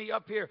 instead of me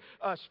up here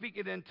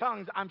speaking in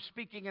tongues, I'm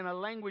speaking in a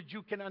language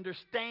you can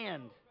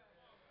understand,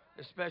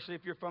 especially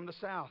if you're from the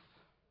South.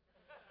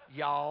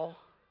 Y'all.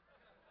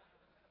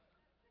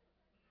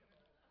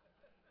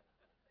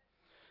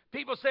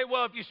 People say,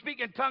 well, if you speak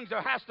in tongues,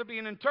 there has to be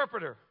an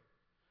interpreter.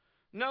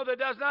 No, there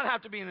does not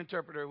have to be an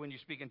interpreter when you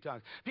speak in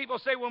tongues. People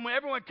say when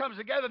everyone comes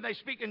together and they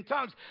speak in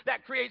tongues,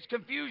 that creates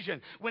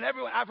confusion.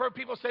 I've heard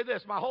people say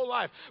this my whole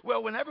life.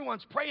 Well, when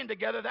everyone's praying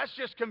together, that's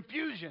just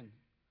confusion.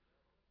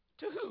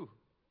 To who?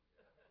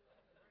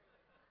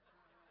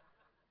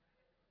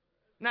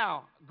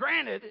 Now,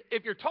 granted,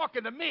 if you're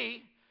talking to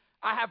me,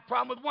 I have a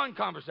problem with one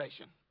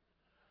conversation.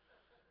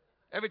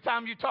 Every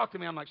time you talk to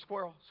me, I'm like,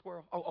 squirrel,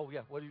 squirrel. Oh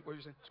yeah, what are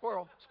you saying?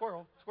 Squirrel,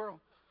 squirrel, squirrel.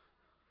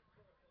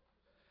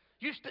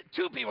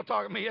 2 people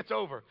talking to me, it's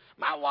over.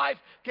 My wife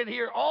can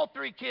hear all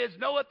 3 kids,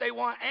 know what they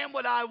want and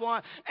what I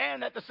want,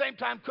 and at the same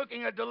time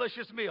cooking a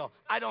delicious meal.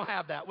 I don't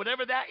have that.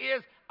 Whatever that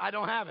is, I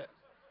don't have it.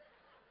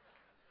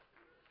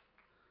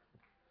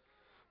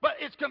 But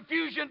it's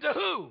confusion to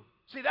who?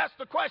 See, that's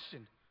the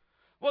question.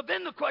 Well,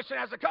 then the question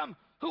has to come,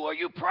 who are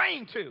you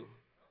praying to?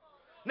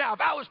 Now, if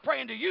I was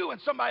praying to you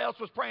and somebody else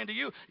was praying to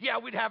you, yeah,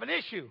 we'd have an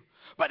issue.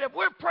 But if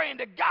we're praying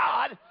to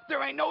God,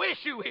 there ain't no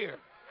issue here.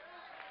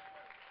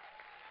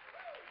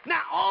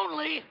 Not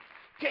only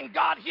can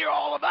God hear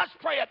all of us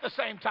pray at the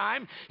same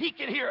time, He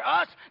can hear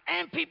us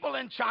and people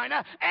in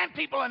China and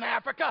people in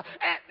Africa.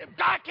 And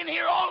God can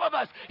hear all of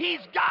us. He's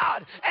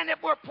God. And if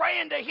we're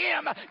praying to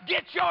Him,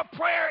 get your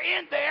prayer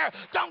in there.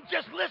 Don't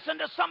just listen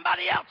to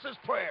somebody else's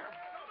prayer.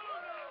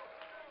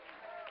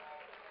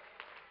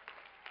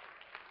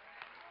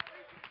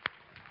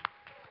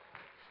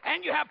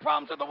 And you have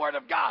problems with the Word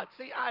of God.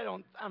 See,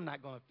 I'm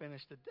not going to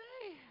finish today.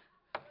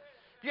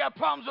 You have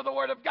problems with the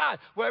Word of God,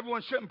 where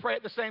everyone shouldn't pray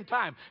at the same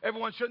time.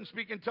 Everyone shouldn't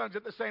speak in tongues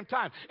at the same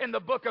time. In the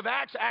book of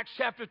Acts, Acts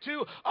chapter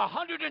 2,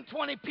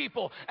 120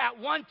 people at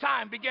one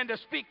time began to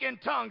speak in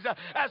tongues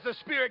as the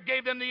Spirit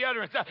gave them the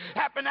utterance.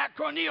 Happened at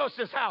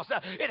Cornelius' house.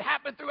 It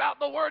happened throughout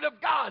the Word of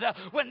God.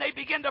 When they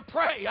began to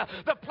pray,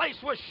 the place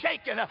was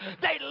shaken.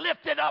 They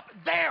lifted up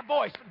their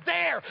voice.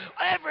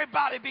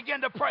 Everybody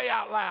began to pray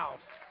out loud.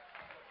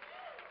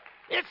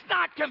 It's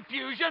not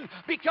confusion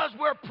because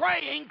we're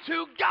praying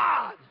to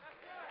God.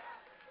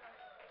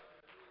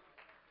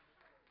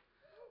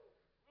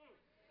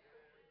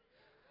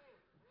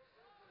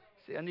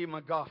 See, I need my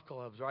golf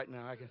clubs right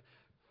now. I can.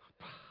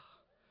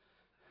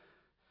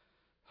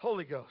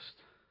 Holy Ghost.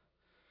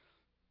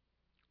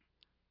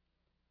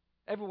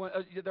 Everyone,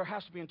 there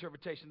has to be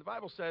interpretation. The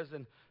Bible says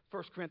in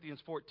 1 Corinthians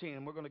 14,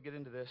 and we're going to get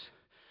into this,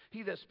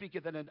 he that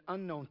speaketh in an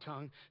unknown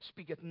tongue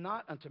speaketh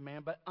not unto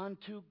man, but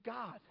unto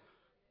God.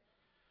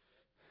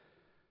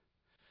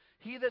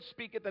 He that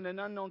speaketh in an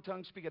unknown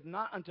tongue speaketh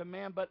not unto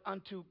man, but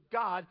unto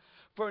God.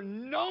 For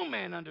no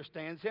man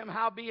understands him.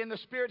 Howbeit in the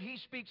Spirit he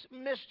speaks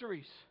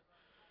mysteries.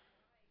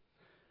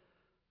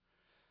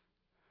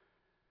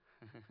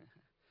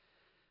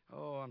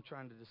 Oh, I'm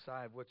trying to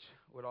decide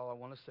what all I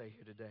want to say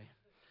here today.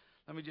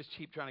 Let me just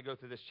keep trying to go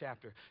through this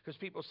chapter. Because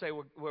people say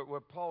where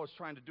Paul is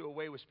trying to do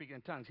away with speaking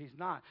in tongues. He's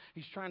not.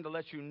 He's trying to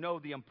let you know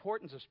the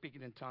importance of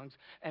speaking in tongues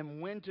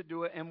and when to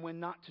do it and when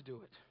not to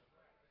do it.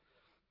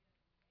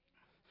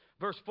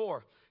 Verse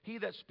 4, he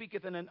that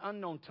speaketh in an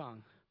unknown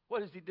tongue,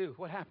 what does he do?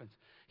 What happens?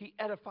 He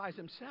edifies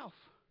himself.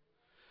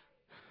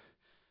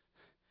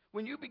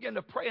 When you begin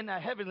to pray in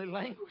that heavenly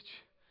language,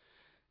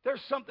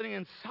 there's something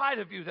inside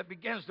of you that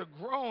begins to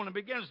groan and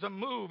begins to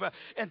move,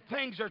 and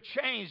things are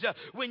changed.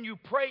 When you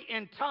pray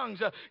in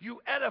tongues,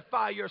 you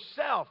edify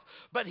yourself.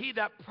 But he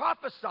that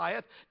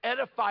prophesieth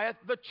edifieth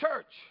the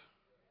church.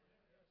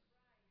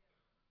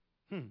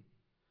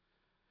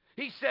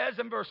 He says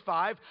in verse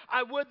 5,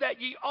 I would that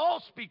ye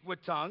all speak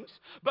with tongues,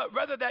 but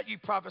rather that ye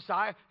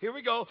prophesy. Here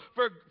we go.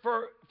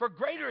 For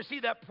greater is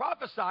he that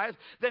prophesieth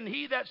than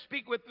he that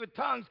speaketh with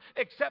tongues,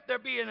 except there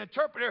be an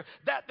interpreter,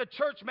 that the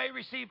church may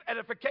receive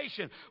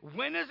edification.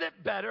 When is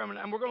it better,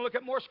 and we're going to look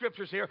at more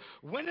scriptures here,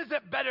 when is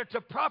it better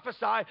to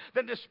prophesy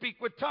than to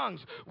speak with tongues?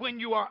 When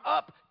you are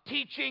up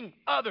teaching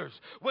others,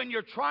 when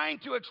you're trying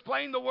to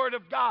explain the Word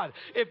of God.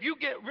 If you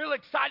get real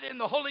excited in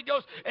the Holy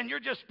Ghost and you're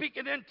just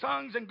speaking in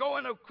tongues and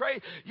going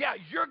crazy, yeah,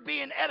 you're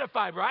being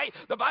edified, right?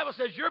 The Bible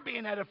says you're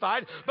being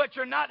edified, but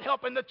you're not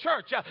helping the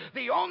church.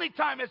 The only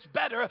time it's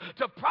better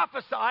to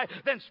prophesy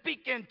than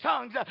speak in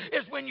tongues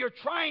is when you're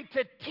trying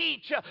to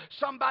teach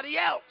somebody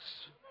else.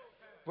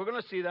 We're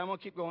going to see that. I'm going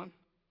to keep going.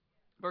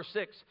 Verse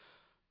 6.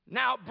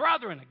 Now,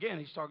 brethren, again,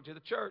 he's talking to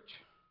the church.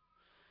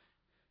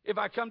 If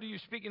I come to you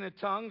speaking in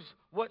tongues,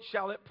 what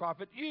shall it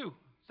profit you?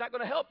 It's not going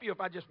to help you if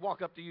I just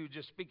walk up to you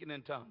just speaking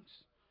in tongues.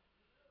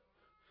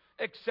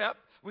 Except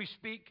we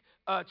speak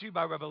to you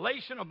by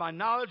revelation or by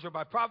knowledge or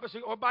by prophecy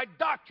or by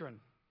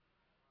doctrine.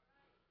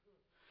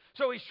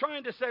 So he's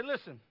trying to say,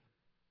 listen,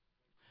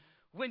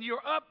 when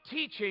you're up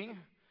teaching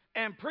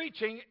and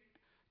preaching,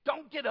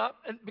 don't get up,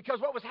 and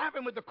because what was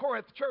happening with the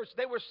Corinth church,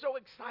 they were so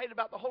excited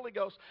about the Holy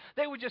Ghost,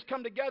 they would just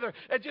come together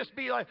and just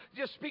be like,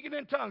 just speaking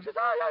in tongues. Just,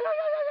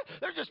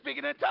 they're just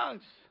speaking in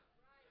tongues.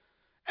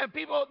 And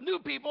new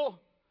people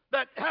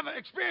that haven't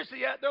experienced it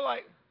yet, they're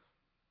like,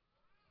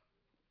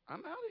 I'm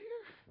out of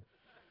here.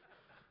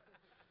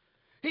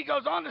 He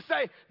goes on to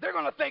say, they're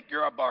going to think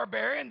you're a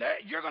barbarian.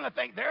 You're going to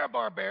think they're a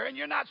barbarian.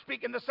 You're not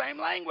speaking the same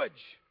language.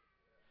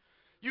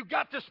 You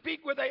got to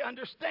speak where they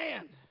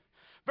understand.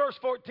 Verse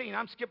 14,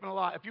 I'm skipping a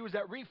lot. If you was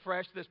at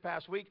Refresh this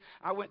past week,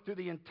 I went through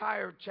the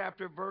entire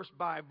chapter verse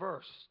by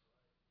verse.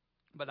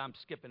 But I'm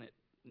skipping it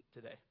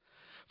today.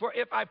 For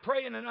if I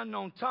pray in an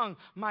unknown tongue,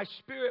 my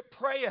spirit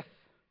prayeth,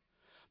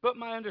 but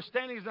my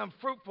understanding is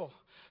unfruitful.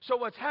 So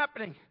what's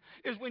happening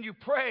is when you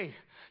pray,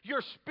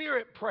 your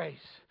spirit prays.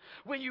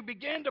 When you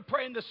begin to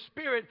pray in the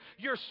Spirit,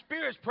 your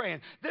spirit's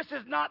praying. This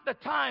is not the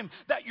time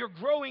that you're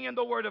growing in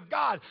the Word of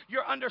God.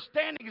 Your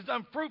understanding is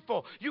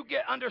unfruitful. You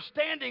get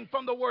understanding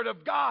from the Word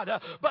of God,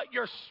 but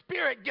your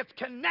spirit gets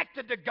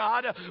connected to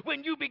God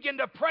when you begin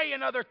to pray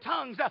in other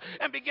tongues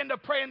and begin to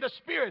pray in the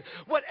Spirit.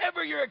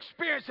 Whatever your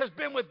experience has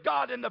been with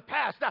God in the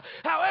past,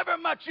 however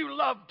much you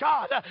love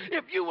God,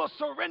 if you will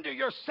surrender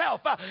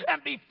yourself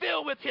and be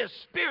filled with His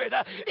Spirit,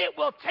 it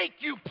will take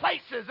you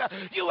places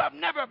you have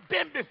never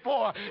been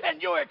before,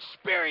 and you'll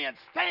experience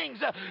things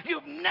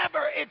you've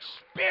never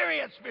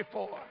experienced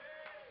before.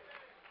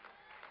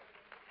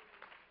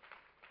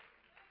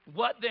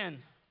 What then?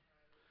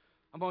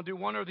 I'm going to do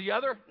one or the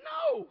other?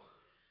 No.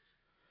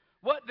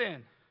 What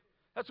then?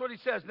 That's what he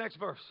says next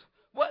verse.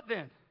 What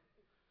then?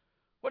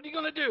 What are you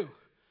going to do?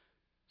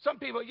 Some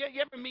people, you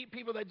ever meet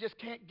people that just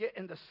can't get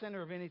in the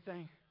center of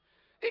anything?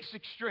 It's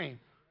extreme.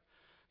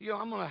 You know,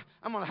 I'm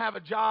gonna have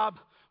a job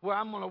where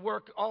I'm going to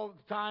work all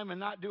the time and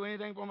not do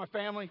anything for my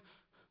family.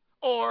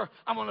 Or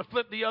I'm going to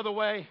flip the other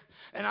way,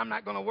 and I'm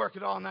not going to work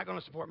at all. I'm not going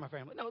to support my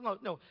family.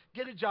 No.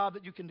 Get a job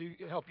that you can do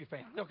to help your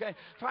family, okay?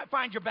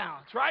 Find your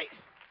balance, right?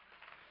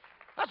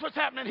 That's what's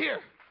happening here.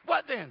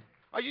 What then?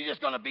 Are you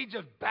just going to be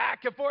just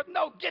back and forth?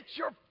 No, get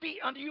your feet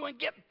under you and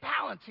get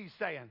balance, he's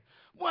saying.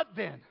 What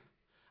then?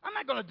 I'm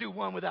not going to do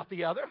one without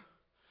the other.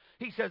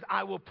 He says,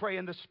 I will pray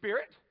in the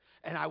Spirit,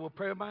 and I will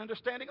pray with my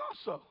understanding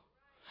also.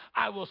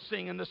 I will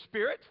sing in the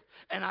Spirit,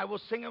 and I will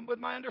sing with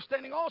my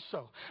understanding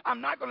also. I'm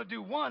not going to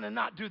do one and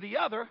not do the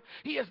other.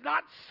 He is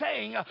not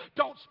saying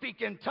don't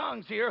speak in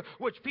tongues here,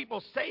 which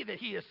people say that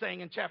he is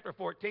saying in chapter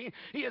 14.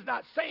 He is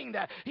not saying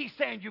that. He's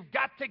saying you've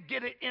got to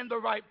get it in the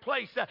right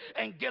place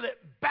and get it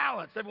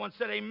balanced. Everyone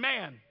said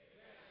amen.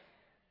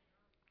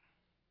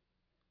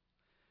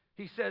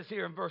 He says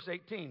here in verse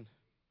 18,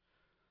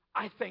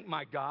 I thank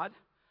my God,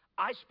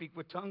 I speak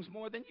with tongues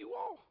more than you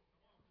all.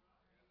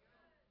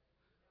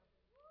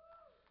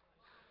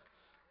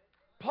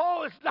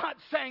 Paul is not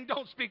saying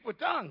don't speak with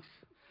tongues.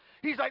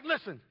 He's like,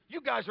 listen,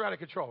 you guys are out of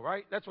control,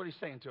 right? That's what he's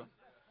saying to him.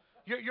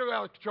 You're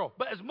out of control.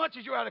 But as much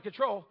as you're out of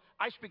control,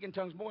 I speak in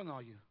tongues more than all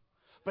you.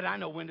 But I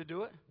know when to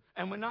do it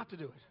and when not to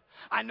do it.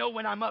 I know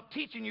when I'm up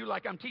teaching you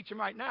like I'm teaching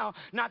right now,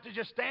 not to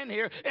just stand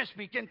here and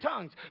speak in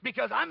tongues.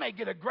 Because I may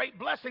get a great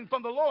blessing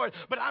from the Lord,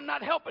 but I'm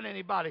not helping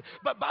anybody.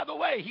 But by the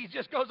way, he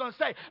just goes on to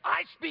say,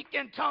 I speak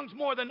in tongues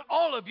more than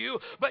all of you,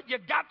 but you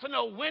got to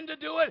know when to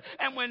do it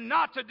and when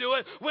not to do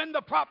it, when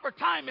the proper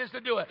time is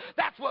to do it.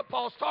 That's what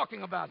Paul's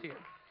talking about here.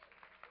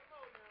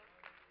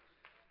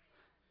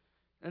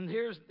 And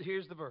here's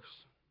the verse.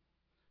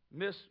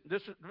 This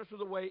is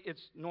the way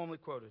it's normally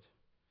quoted.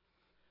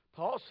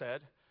 Paul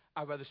said,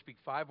 I'd rather speak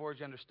 5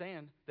 words you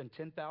understand than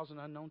 10,000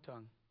 unknown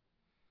tongue.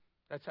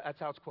 That's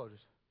how it's quoted.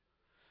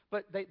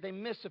 But they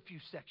miss a few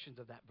sections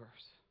of that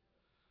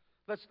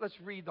verse.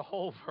 Let's read the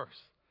whole verse.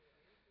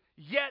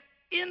 Yet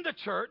in the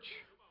church,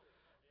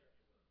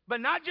 but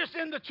not just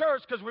in the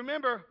church, because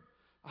remember,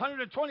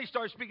 120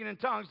 started speaking in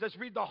tongues. Let's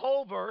read the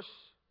whole verse.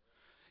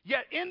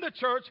 Yet in the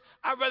church,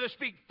 I'd rather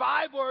speak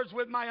 5 words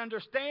with my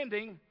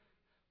understanding.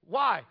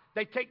 Why?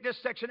 They take this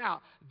section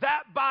out.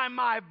 That by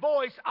my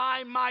voice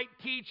I might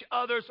teach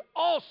others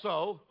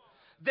also.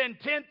 than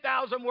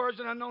 10,000 words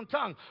in an unknown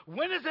tongue.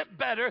 When is it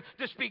better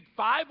to speak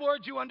 5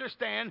 words you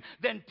understand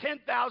than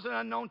 10,000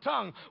 unknown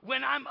tongue?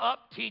 When I'm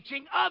up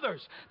teaching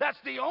others. That's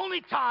the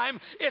only time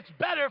it's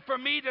better for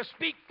me to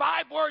speak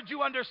 5 words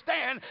you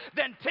understand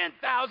than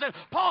 10,000.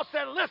 Paul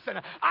said,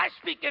 listen, I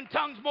speak in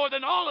tongues more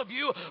than all of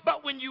you,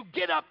 but when you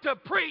get up to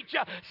preach,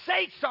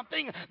 say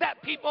something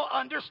that people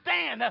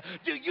understand.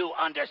 Do you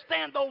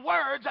understand the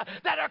words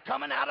that are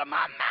coming out of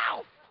my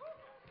mouth?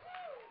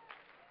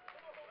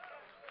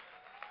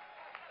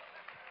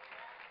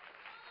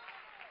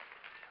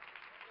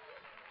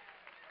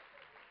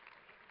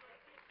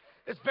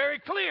 It's very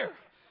clear.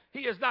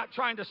 He is not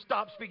trying to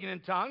stop speaking in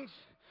tongues.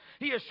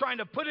 He is trying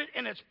to put it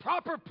in its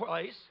proper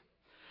place.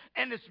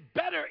 And it's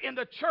better in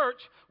the church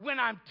when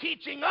I'm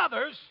teaching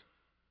others,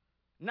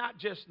 not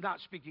just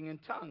not speaking in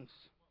tongues.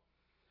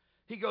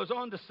 He goes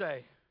on to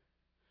say,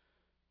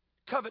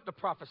 covet to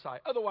prophesy.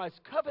 Otherwise,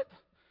 covet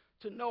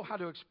to know how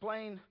to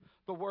explain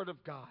the Word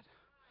of God.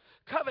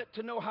 Covet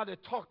to know how to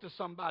talk to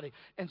somebody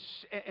and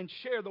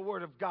share the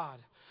Word of God.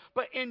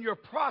 But in your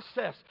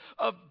process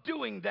of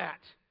doing that,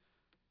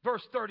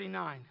 verse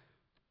 39,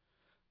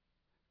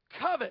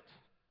 covet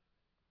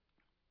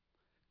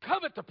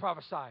to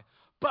prophesy,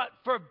 but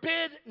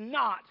forbid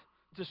not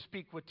to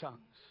speak with tongues.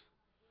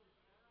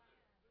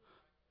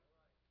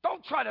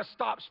 Don't try to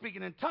stop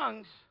speaking in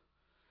tongues,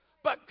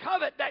 but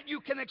covet that you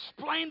can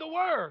explain the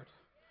Word,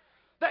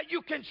 that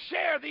you can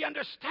share the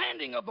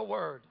understanding of the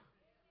Word.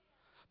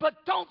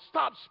 But don't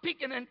stop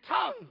speaking in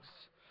tongues.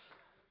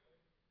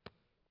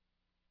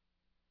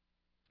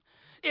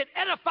 It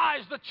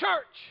edifies the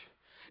church.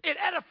 It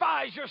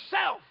edifies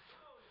yourself.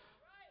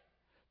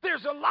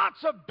 There's lots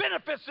of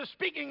benefits to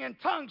speaking in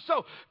tongues,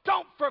 so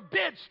don't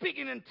forbid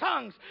speaking in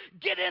tongues.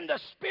 Get in the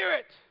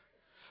Spirit.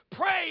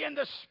 Pray in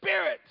the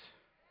Spirit.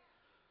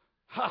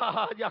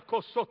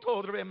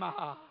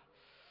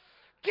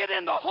 Get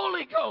in the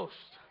Holy Ghost.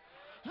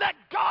 Let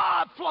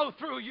God flow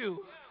through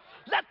you.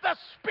 Let the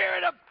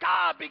Spirit of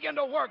God begin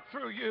to work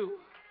through you.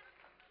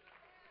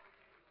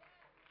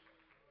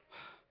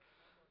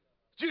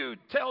 Jude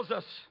tells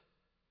us,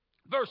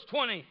 verse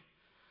 20,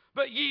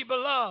 but ye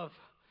beloved,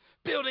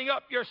 building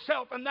up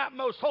yourself in that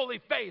most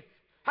holy faith.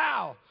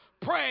 How?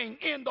 Praying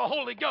in the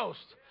Holy Ghost.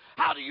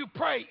 How do you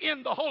pray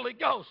in the Holy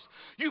Ghost?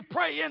 You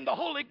pray in the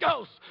Holy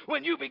Ghost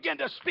when you begin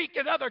to speak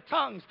in other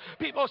tongues.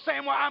 People are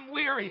saying, well, I'm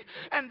weary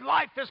and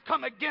life has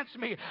come against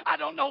me. I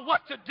don't know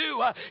what to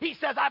do. He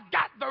says, I've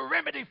got the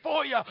remedy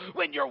for you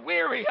when you're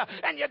weary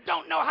and you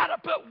don't know how to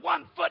put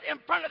one foot in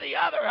front of the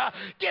other.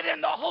 Get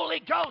in the Holy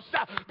Ghost.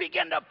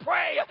 Begin to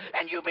pray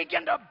and you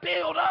begin to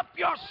build up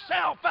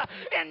yourself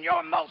in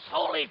your most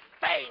holy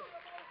faith.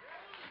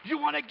 You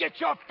want to get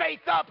your faith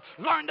up,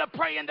 learn to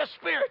pray in the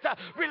Spirit,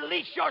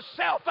 release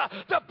yourself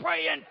to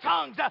pray in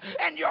tongues,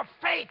 and your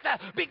faith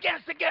begins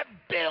to get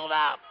built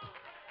up.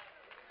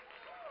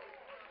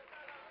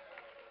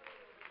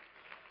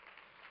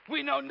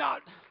 We know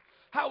not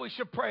how we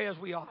should pray as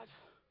we ought.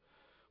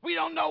 We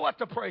don't know what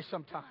to pray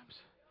sometimes.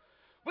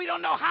 We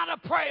don't know how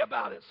to pray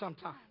about it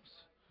sometimes.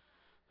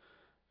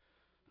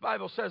 The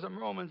Bible says in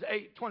Romans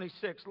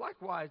 8:26,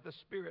 likewise the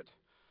Spirit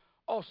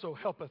also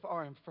helpeth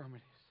our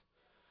infirmities.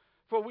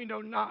 For we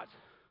know not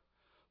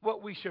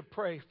what we should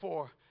pray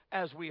for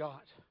as we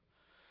ought.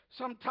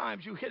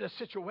 Sometimes you hit a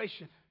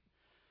situation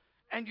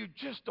and you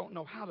just don't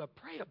know how to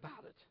pray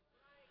about it.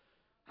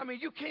 I mean,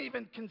 you can't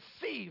even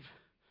conceive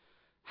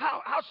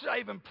how should I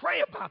even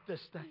pray about this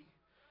thing?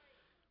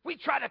 We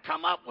try to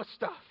come up with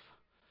stuff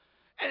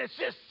and it's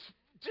just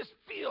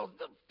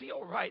doesn't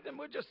feel right, and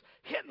we're just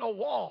hitting a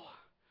wall.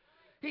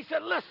 He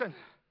said, listen,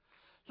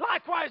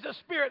 likewise the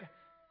Spirit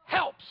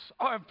helps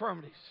our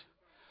infirmities.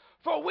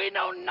 For we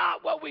know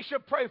not what we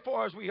should pray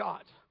for as we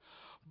ought.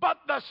 But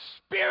the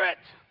Spirit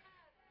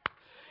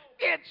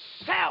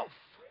itself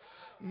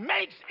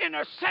makes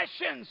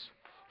intercessions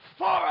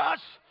for us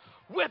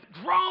with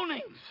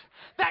groanings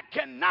that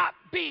cannot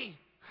be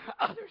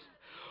uttered.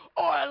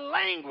 Or a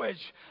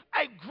language,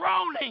 a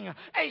groaning,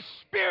 a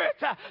spirit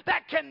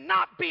that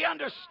cannot be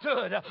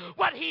understood.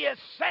 What he is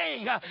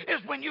saying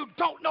is when you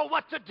don't know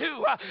what to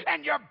do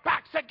and your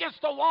back's against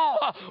the wall,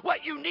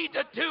 what you need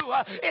to do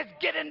is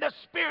get in the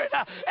Spirit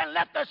and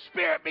let the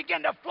Spirit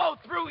begin to flow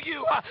through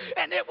you,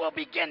 and it will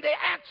begin to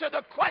answer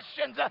the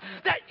questions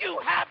that you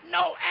have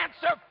no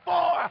answer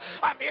for.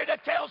 I'm here to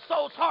tell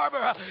Souls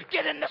Harbor,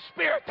 get in the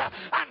Spirit.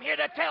 I'm here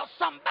to tell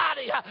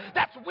somebody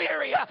that's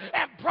weary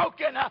and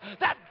broken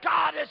that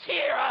God is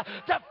here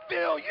to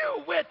fill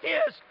you with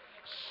His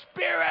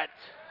Spirit.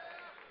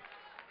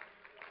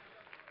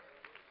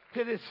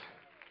 It is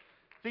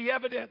the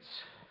evidence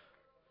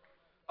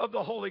of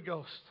the Holy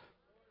Ghost.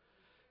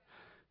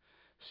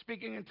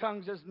 Speaking in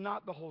tongues is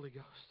not the Holy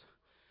Ghost.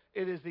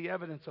 It is the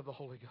evidence of the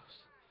Holy Ghost.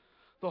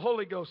 The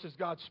Holy Ghost is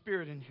God's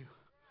Spirit in you.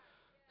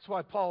 That's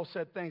why Paul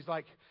said things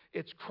like,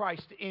 it's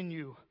Christ in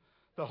you,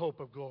 the hope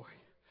of glory.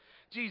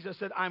 Jesus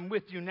said, I'm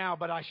with you now,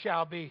 but I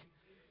shall be.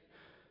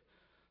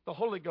 The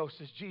Holy Ghost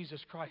is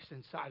Jesus Christ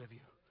inside of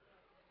you,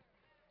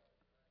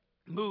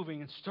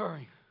 moving and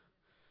stirring.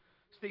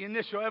 It's the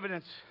initial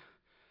evidence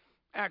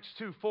Acts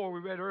 2:4 we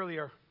read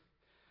earlier.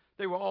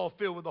 They were all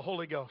filled with the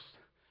Holy Ghost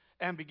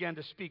and began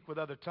to speak with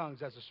other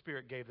tongues as the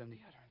Spirit gave them the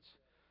utterance.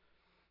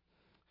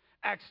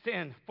 Acts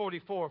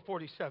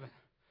 10:44-47.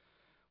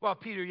 While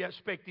Peter yet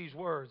spake these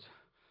words,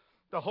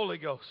 the Holy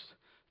Ghost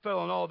fell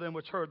on all them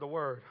which heard the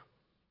word.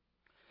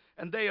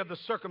 And they of the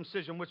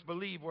circumcision which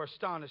believed were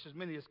astonished, as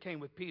many as came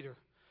with Peter.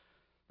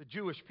 The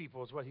Jewish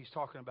people is what he's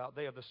talking about.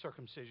 They of the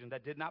circumcision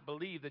that did not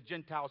believe the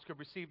Gentiles could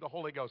receive the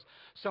Holy Ghost.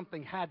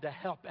 Something had to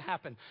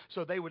happen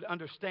so they would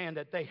understand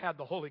that they had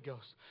the Holy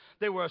Ghost.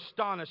 They were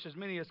astonished, as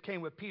many as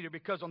came with Peter,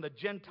 because on the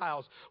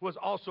Gentiles was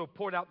also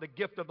poured out the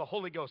gift of the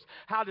Holy Ghost.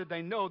 How did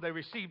they know they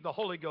received the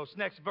Holy Ghost?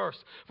 Next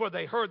verse. For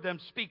they heard them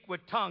speak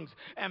with tongues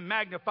and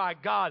magnify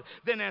God.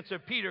 Then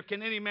answered Peter,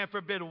 can any man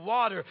forbid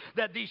water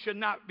that these should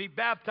not be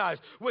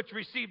baptized, which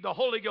received the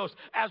Holy Ghost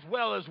as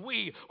well as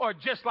we, or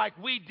just like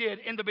we did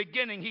in the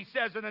beginning? He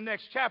says in the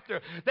next chapter,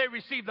 they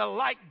received the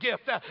like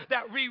gift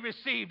that we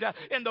received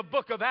in the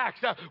book of Acts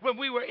when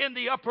we were in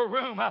the upper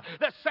room.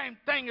 The same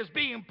thing is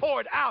being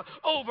poured out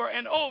over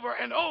and over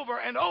and over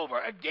and over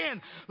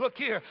again. Look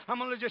here, I'm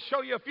going to just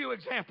show you a few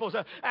examples.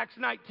 Acts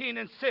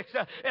 19:6,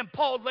 and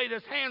Paul laid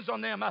his hands on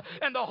them,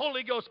 and the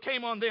Holy Ghost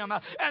came on them,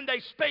 and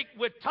they spake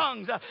with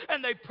tongues,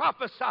 and they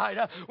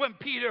prophesied. When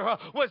Peter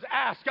was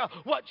asked,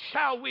 what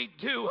shall we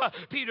do?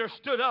 Peter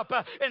stood up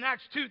in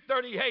Acts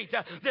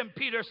 2:38. Then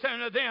Peter said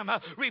unto them,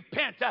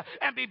 repent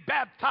and be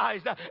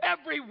baptized,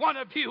 every one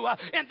of you,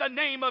 in the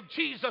name of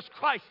Jesus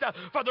Christ,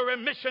 for the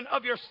remission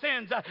of your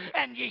sins,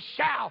 and ye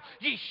shall,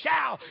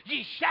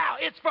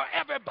 it's for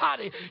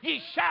everybody, ye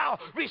shall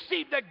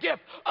receive the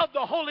gift of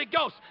the Holy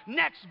Ghost.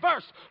 Next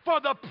verse, for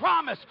the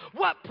promise.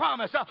 What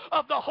promise?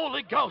 Of the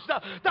Holy Ghost.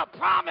 The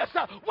promise.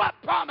 What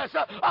promise?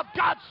 Of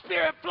God's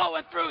Spirit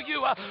flowing through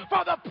you.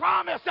 For the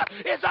promise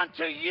is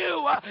unto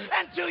you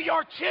and to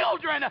your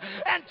children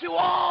and to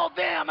all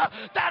them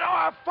that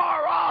are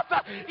far off,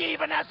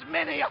 even as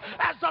many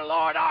as the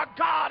Lord our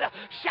God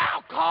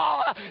shall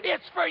call.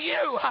 It's for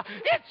you.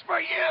 It's for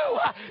you.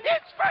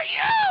 It's for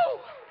you.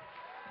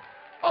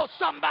 Oh,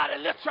 somebody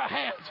lift your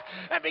hands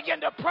and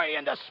begin to pray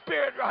in the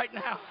Spirit right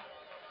now.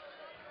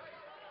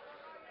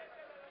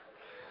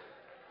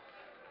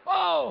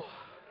 Oh.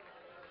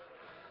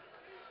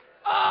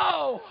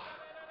 Oh.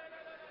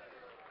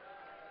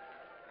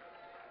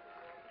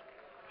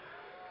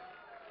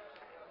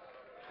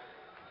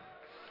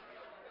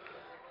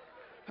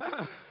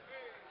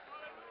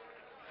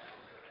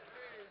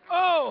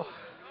 Oh.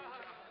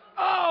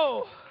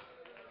 Oh.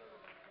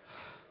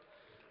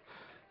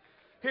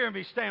 Hear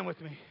me, stand with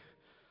me.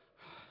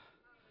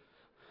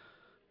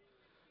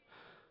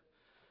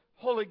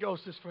 Holy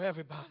Ghost is for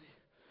everybody.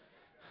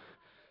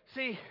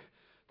 See,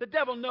 the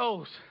devil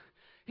knows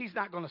he's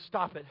not going to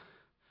stop it.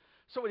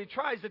 So what he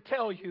tries to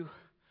tell you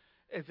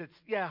is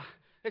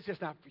it's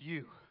just not for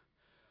you.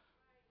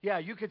 Yeah,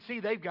 you can see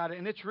they've got it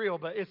and it's real,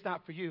 but it's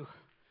not for you.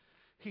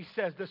 He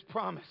says this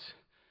promise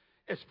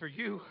is for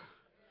you.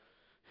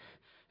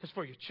 It's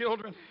for your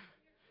children.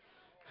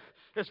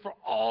 It's for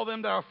all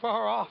them that are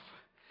far off.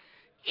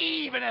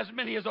 Even as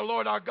many as the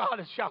Lord our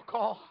God shall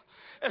call.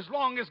 As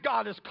long as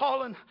God is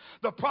calling,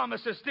 the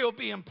promise is still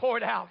being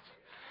poured out.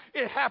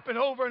 It happened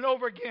over and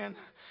over again.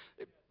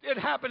 It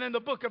happened in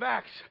the book of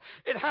Acts.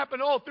 It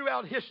happened all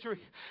throughout history.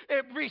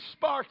 It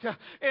re-sparked in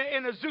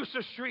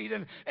Azusa Street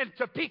and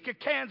Topeka,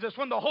 Kansas,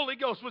 when the Holy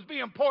Ghost was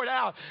being poured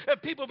out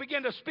and people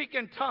began to speak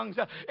in tongues.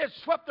 It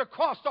swept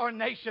across our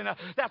nation.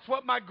 That's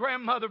what my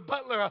grandmother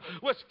Butler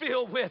was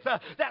filled with.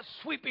 That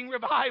sweeping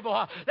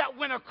revival that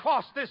went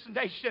across this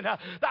nation.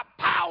 The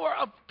power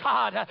of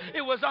God.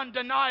 It was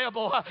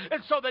undeniable.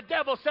 And so the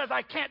devil says,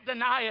 I can't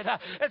deny it.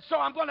 And so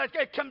I'm going to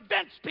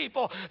convince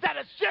people that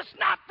it's just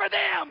not for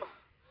them.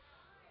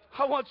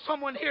 I want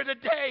someone here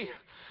today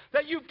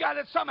that you've got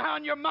it somehow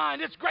in your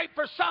mind. It's great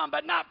for some,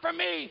 but not for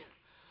me.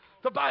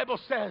 The Bible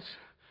says,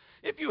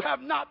 if you have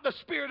not the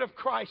Spirit of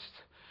Christ,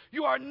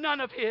 you are none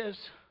of His.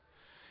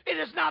 It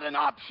is not an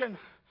option.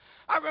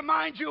 I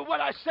remind you of what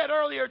I said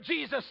earlier.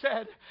 Jesus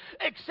said,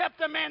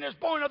 except a man is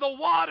born of the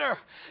water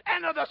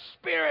and of the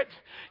Spirit,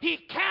 he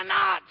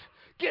cannot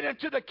get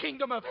into the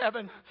kingdom of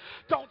heaven.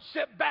 Don't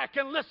sit back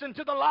and listen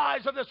to the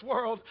lies of this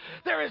world.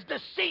 There is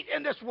deceit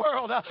in this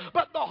world,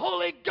 but the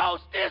Holy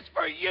Ghost is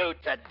for you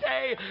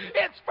today.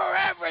 It's for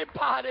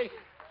everybody.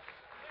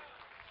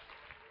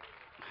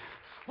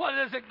 What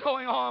is it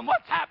going on?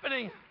 What's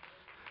happening?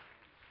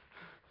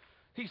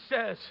 He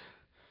says,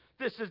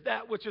 this is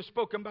that which is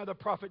spoken by the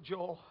prophet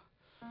Joel.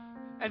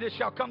 And it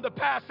shall come to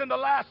pass in the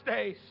last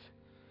days,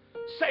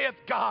 saith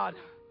God,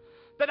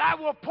 that I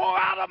will pour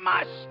out of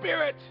my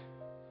Spirit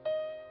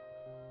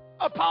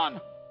upon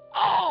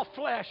all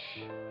flesh.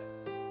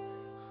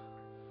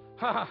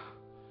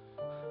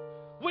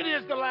 When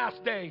is the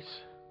last days?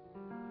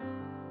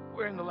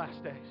 We're in the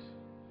last days.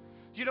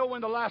 Do you know when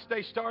the last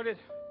day started?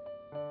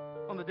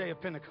 On the day of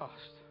Pentecost.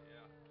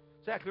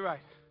 Exactly right.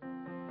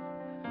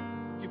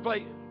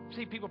 You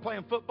see people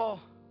playing football.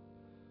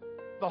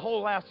 The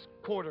whole last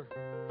quarter,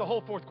 the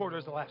whole fourth quarter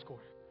is the last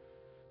quarter.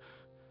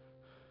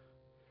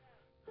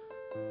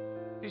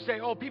 You say,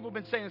 oh, people have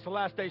been saying it's the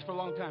last days for a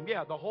long time.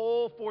 Yeah, the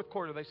whole fourth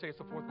quarter, they say it's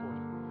the fourth quarter.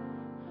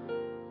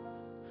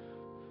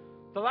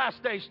 The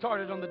last day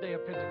started on the day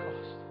of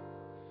Pentecost.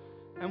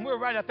 And we're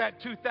right at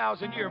that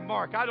 2,000-year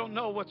mark. I don't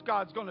know what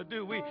God's going to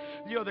do.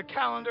 The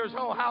calendars,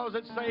 oh, how does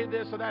it say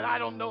this or that? I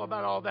don't know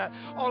about all that.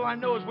 All I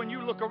know is when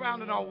you look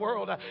around in our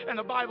world, and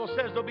the Bible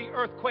says there'll be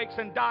earthquakes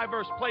in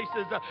diverse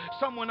places,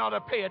 someone ought to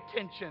pay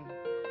attention.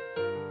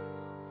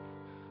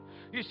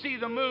 You see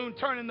the moon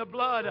turning to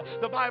blood.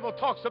 The Bible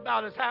talks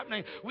about it's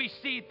happening. We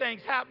see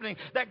things happening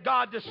that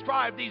God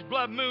described, these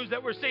blood moons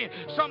that we're seeing.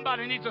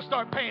 Somebody needs to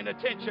start paying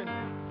attention.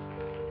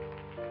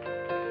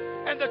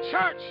 And the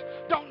church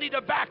don't need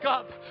to back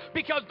up,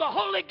 because the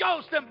Holy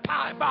Ghost and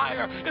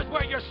fire is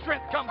where your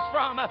strength comes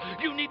from.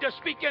 You need to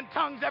speak in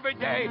tongues every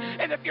day.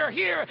 And if you're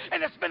here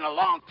and it's been a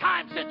long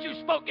time since you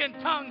spoke in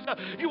tongues,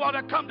 you ought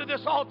to come to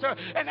this altar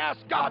and ask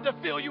God to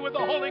fill you with the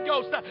Holy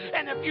Ghost.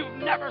 And if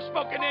you've never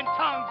spoken in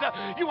tongues,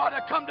 you ought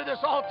to come to this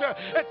altar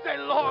and say,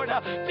 Lord,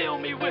 fill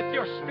me with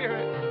your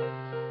Spirit.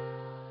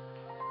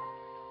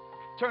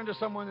 Turn to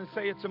someone and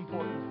say, it's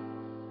important.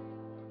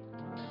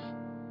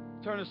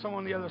 Turn to someone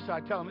on the other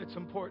side. Tell them it's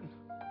important.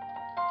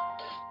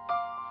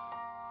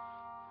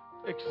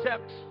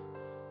 Except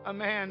a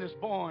man is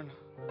born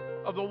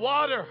of the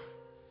water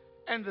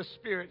and the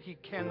Spirit, he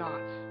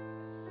cannot.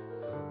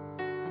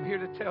 I'm here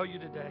to tell you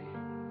today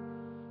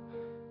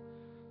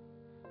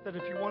that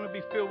if you want to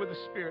be filled with the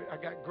Spirit, I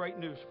got great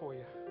news for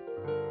you.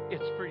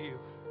 It's for you.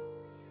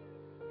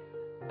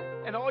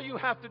 And all you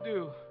have to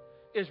do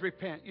is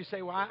repent. You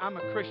say, well, I'm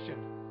a Christian.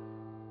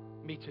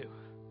 Me too.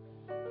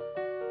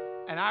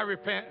 And I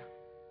repent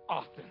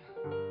often.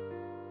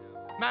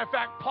 Matter of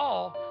fact,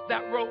 Paul,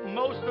 that wrote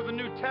most of the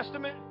New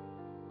Testament,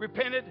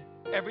 repented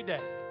every day.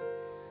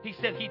 He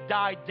said he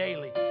died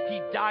daily.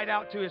 He died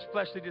out to his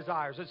fleshly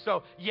desires. And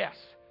so, yes,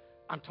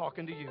 I'm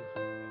talking to you.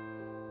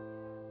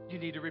 You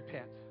need to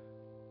repent.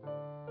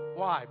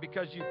 Why?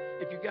 Because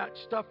if you got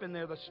stuff in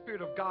there, the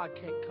Spirit of God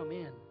can't come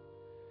in.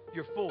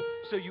 You're full.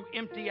 So you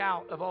empty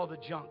out of all the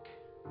junk.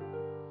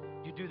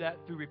 You do that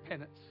through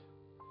repentance.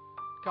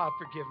 God,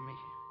 forgive me.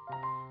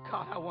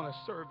 God, I want to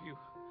serve you.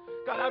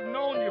 God, I've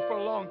known you for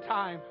a long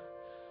time.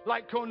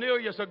 Like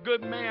Cornelius, a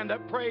good man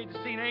that prayed and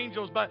seen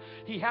angels, but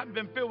he hadn't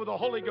been filled with the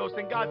Holy Ghost.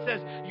 And God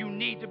says, you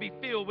need to be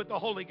filled with the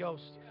Holy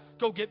Ghost.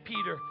 Go get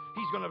Peter.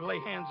 He's going to lay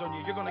hands on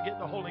you. You're going to get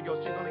the Holy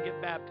Ghost. You're going to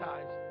get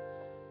baptized.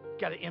 You've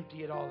got to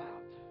empty it all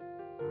out.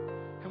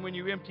 And when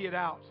you empty it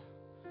out,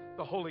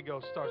 the Holy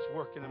Ghost starts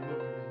working and moving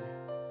in there.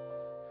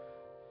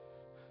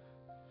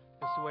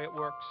 That's the way it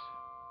works.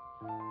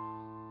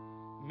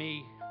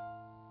 Me,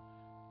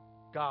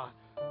 God.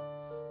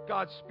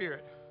 God's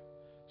Spirit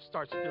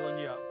starts filling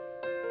you up.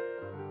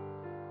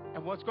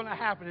 And what's going to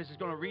happen is it's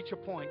going to reach a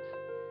point,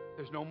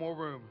 there's no more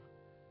room,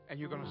 and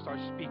you're going to start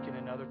speaking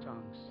in other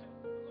tongues.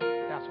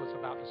 That's what's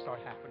about to start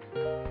happening.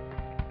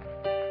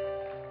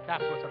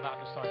 That's what's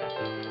about to start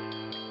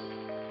happening.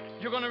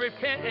 You're going to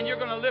repent and you're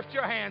going to lift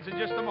your hands in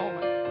just a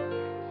moment.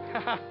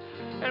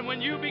 And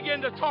when you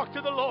begin to talk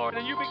to the Lord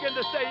and you begin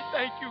to say,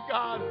 thank you,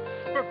 God,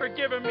 for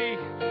forgiving me.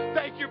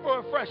 Thank you for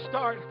a fresh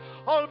start.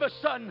 All of a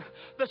sudden,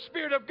 the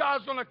Spirit of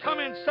God is going to come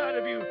inside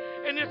of you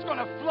and it's going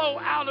to flow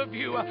out of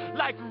you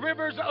like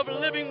rivers of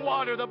living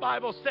water, the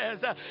Bible says.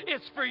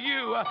 It's for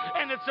you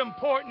and it's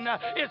important.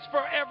 It's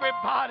for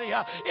everybody.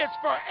 It's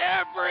for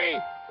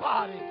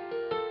everybody.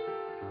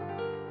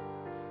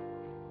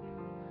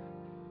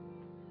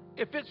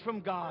 If it's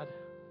from God,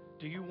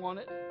 do you want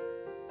it?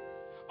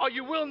 Are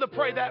you willing to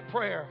pray that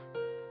prayer?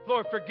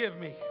 Lord, forgive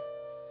me.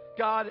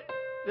 God,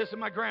 this is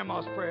my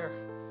grandma's prayer.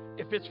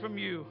 If it's from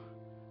you,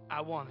 I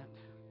want it.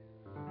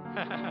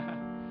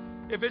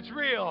 If it's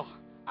real,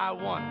 I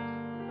want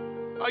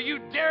it. Are you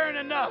daring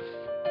enough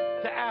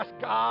to ask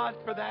God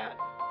for that?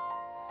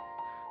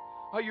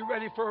 Are you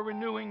ready for a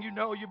renewing? You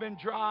know you've been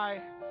dry.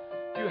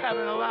 You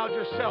haven't allowed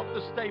yourself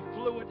to stay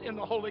fluid in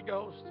the Holy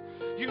Ghost.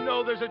 You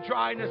know there's a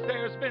dryness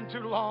there. It's been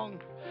too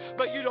long.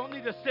 But you don't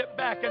need to sit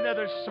back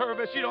another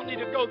service. You don't need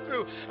to go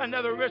through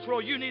another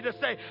ritual. You need to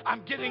say,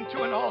 I'm getting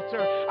to an altar.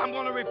 I'm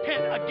going to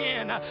repent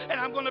again. And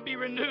I'm going to be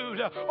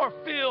renewed or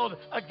filled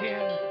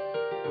again.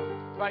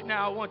 Right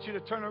now, I want you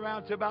to turn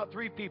around to about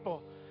 3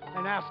 people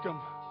and ask them,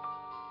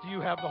 do you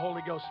have the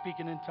Holy Ghost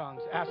speaking in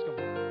tongues? Ask them.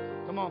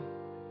 Come on.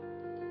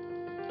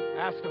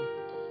 Ask them.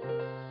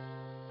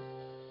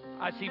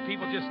 I see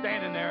people just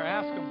standing there.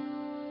 Ask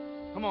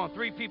them. Come on,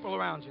 3 people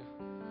around you.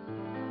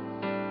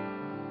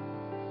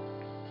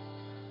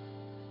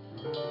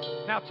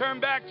 Now turn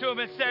back to them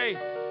and say,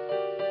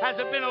 has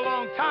it been a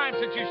long time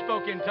since you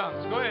spoke in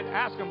tongues? Go ahead,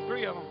 ask them,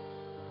 3 of them.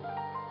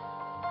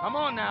 Come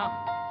on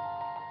now.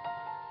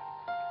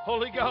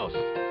 Holy Ghost.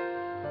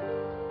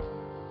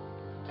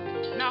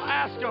 Now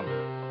ask them,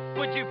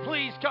 would you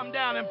please come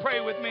down and pray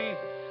with me?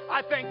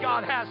 I think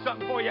God has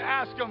something for you.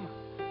 Ask them.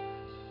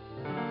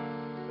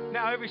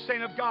 Now every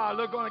saint of God,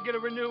 they're going to get a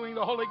renewing,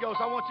 the Holy Ghost.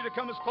 I want you to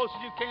come as close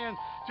as you can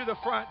to the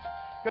front,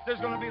 because there's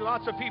going to be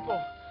lots of people.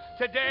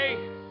 Today,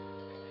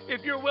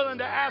 if you're willing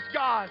to ask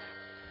God,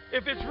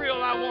 if it's real,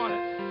 I want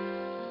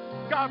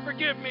it. God,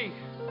 forgive me.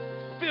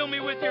 fill me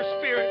with your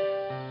Spirit.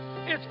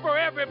 It's for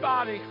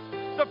everybody.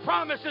 The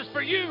promise is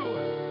for you,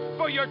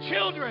 for your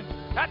children.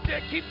 That's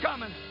it. Keep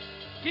coming.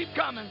 Keep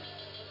coming.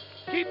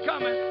 Keep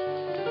coming.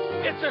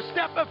 It's a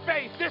step of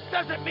faith. This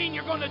doesn't mean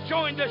you're going to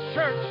join this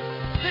church.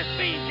 This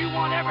means you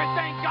want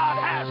everything God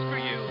has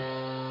for you.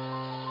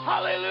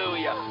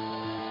 Hallelujah.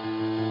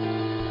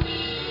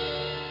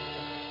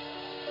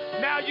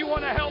 Now you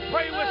want to help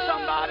pray with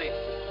somebody?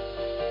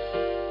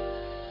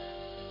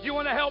 You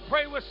want to help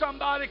pray with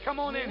somebody? Come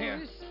on in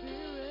here.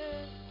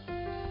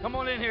 Come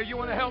on in here. You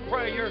want to help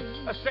pray. You're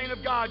a saint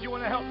of God. You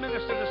want to help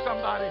minister to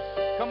somebody.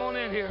 Come on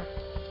in here.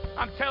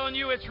 I'm telling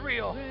you, it's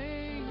real.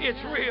 It's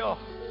real.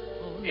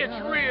 It's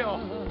real.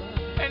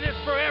 And it's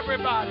for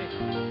everybody.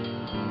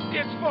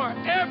 It's for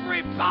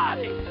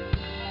everybody.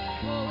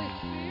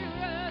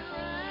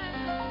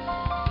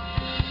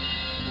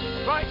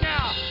 Right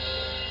now.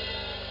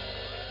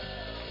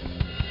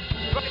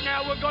 Right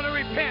now, we're going to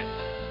repent.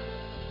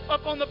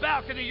 Up on the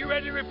balcony, you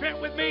ready to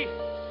repent with me?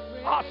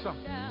 Awesome.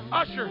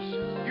 Ushers,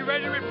 you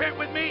ready to repent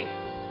with me?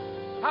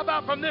 How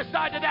about from this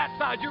side to that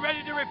side? You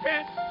ready to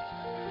repent?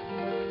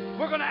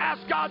 We're going to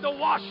ask God to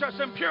wash us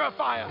and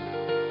purify us.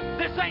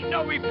 This ain't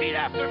no repeat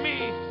after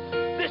me.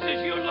 This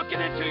is you looking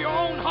into your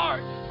own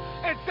heart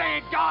and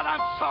saying, God,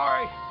 I'm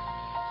sorry.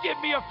 Give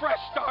me a fresh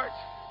start.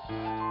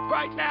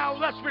 Right now,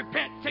 let's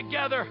repent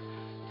together.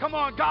 Come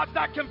on, God's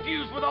not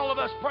confused with all of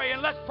us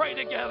praying. Let's pray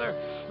together.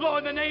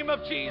 Lord, in the name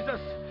of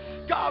Jesus,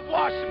 God,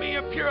 wash me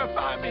and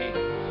purify me.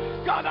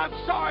 God, I'm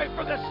sorry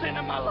for the sin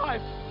in my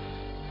life.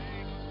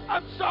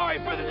 I'm sorry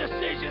for the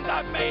decisions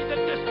I've made that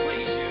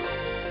displease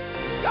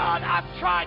you. God, I've tried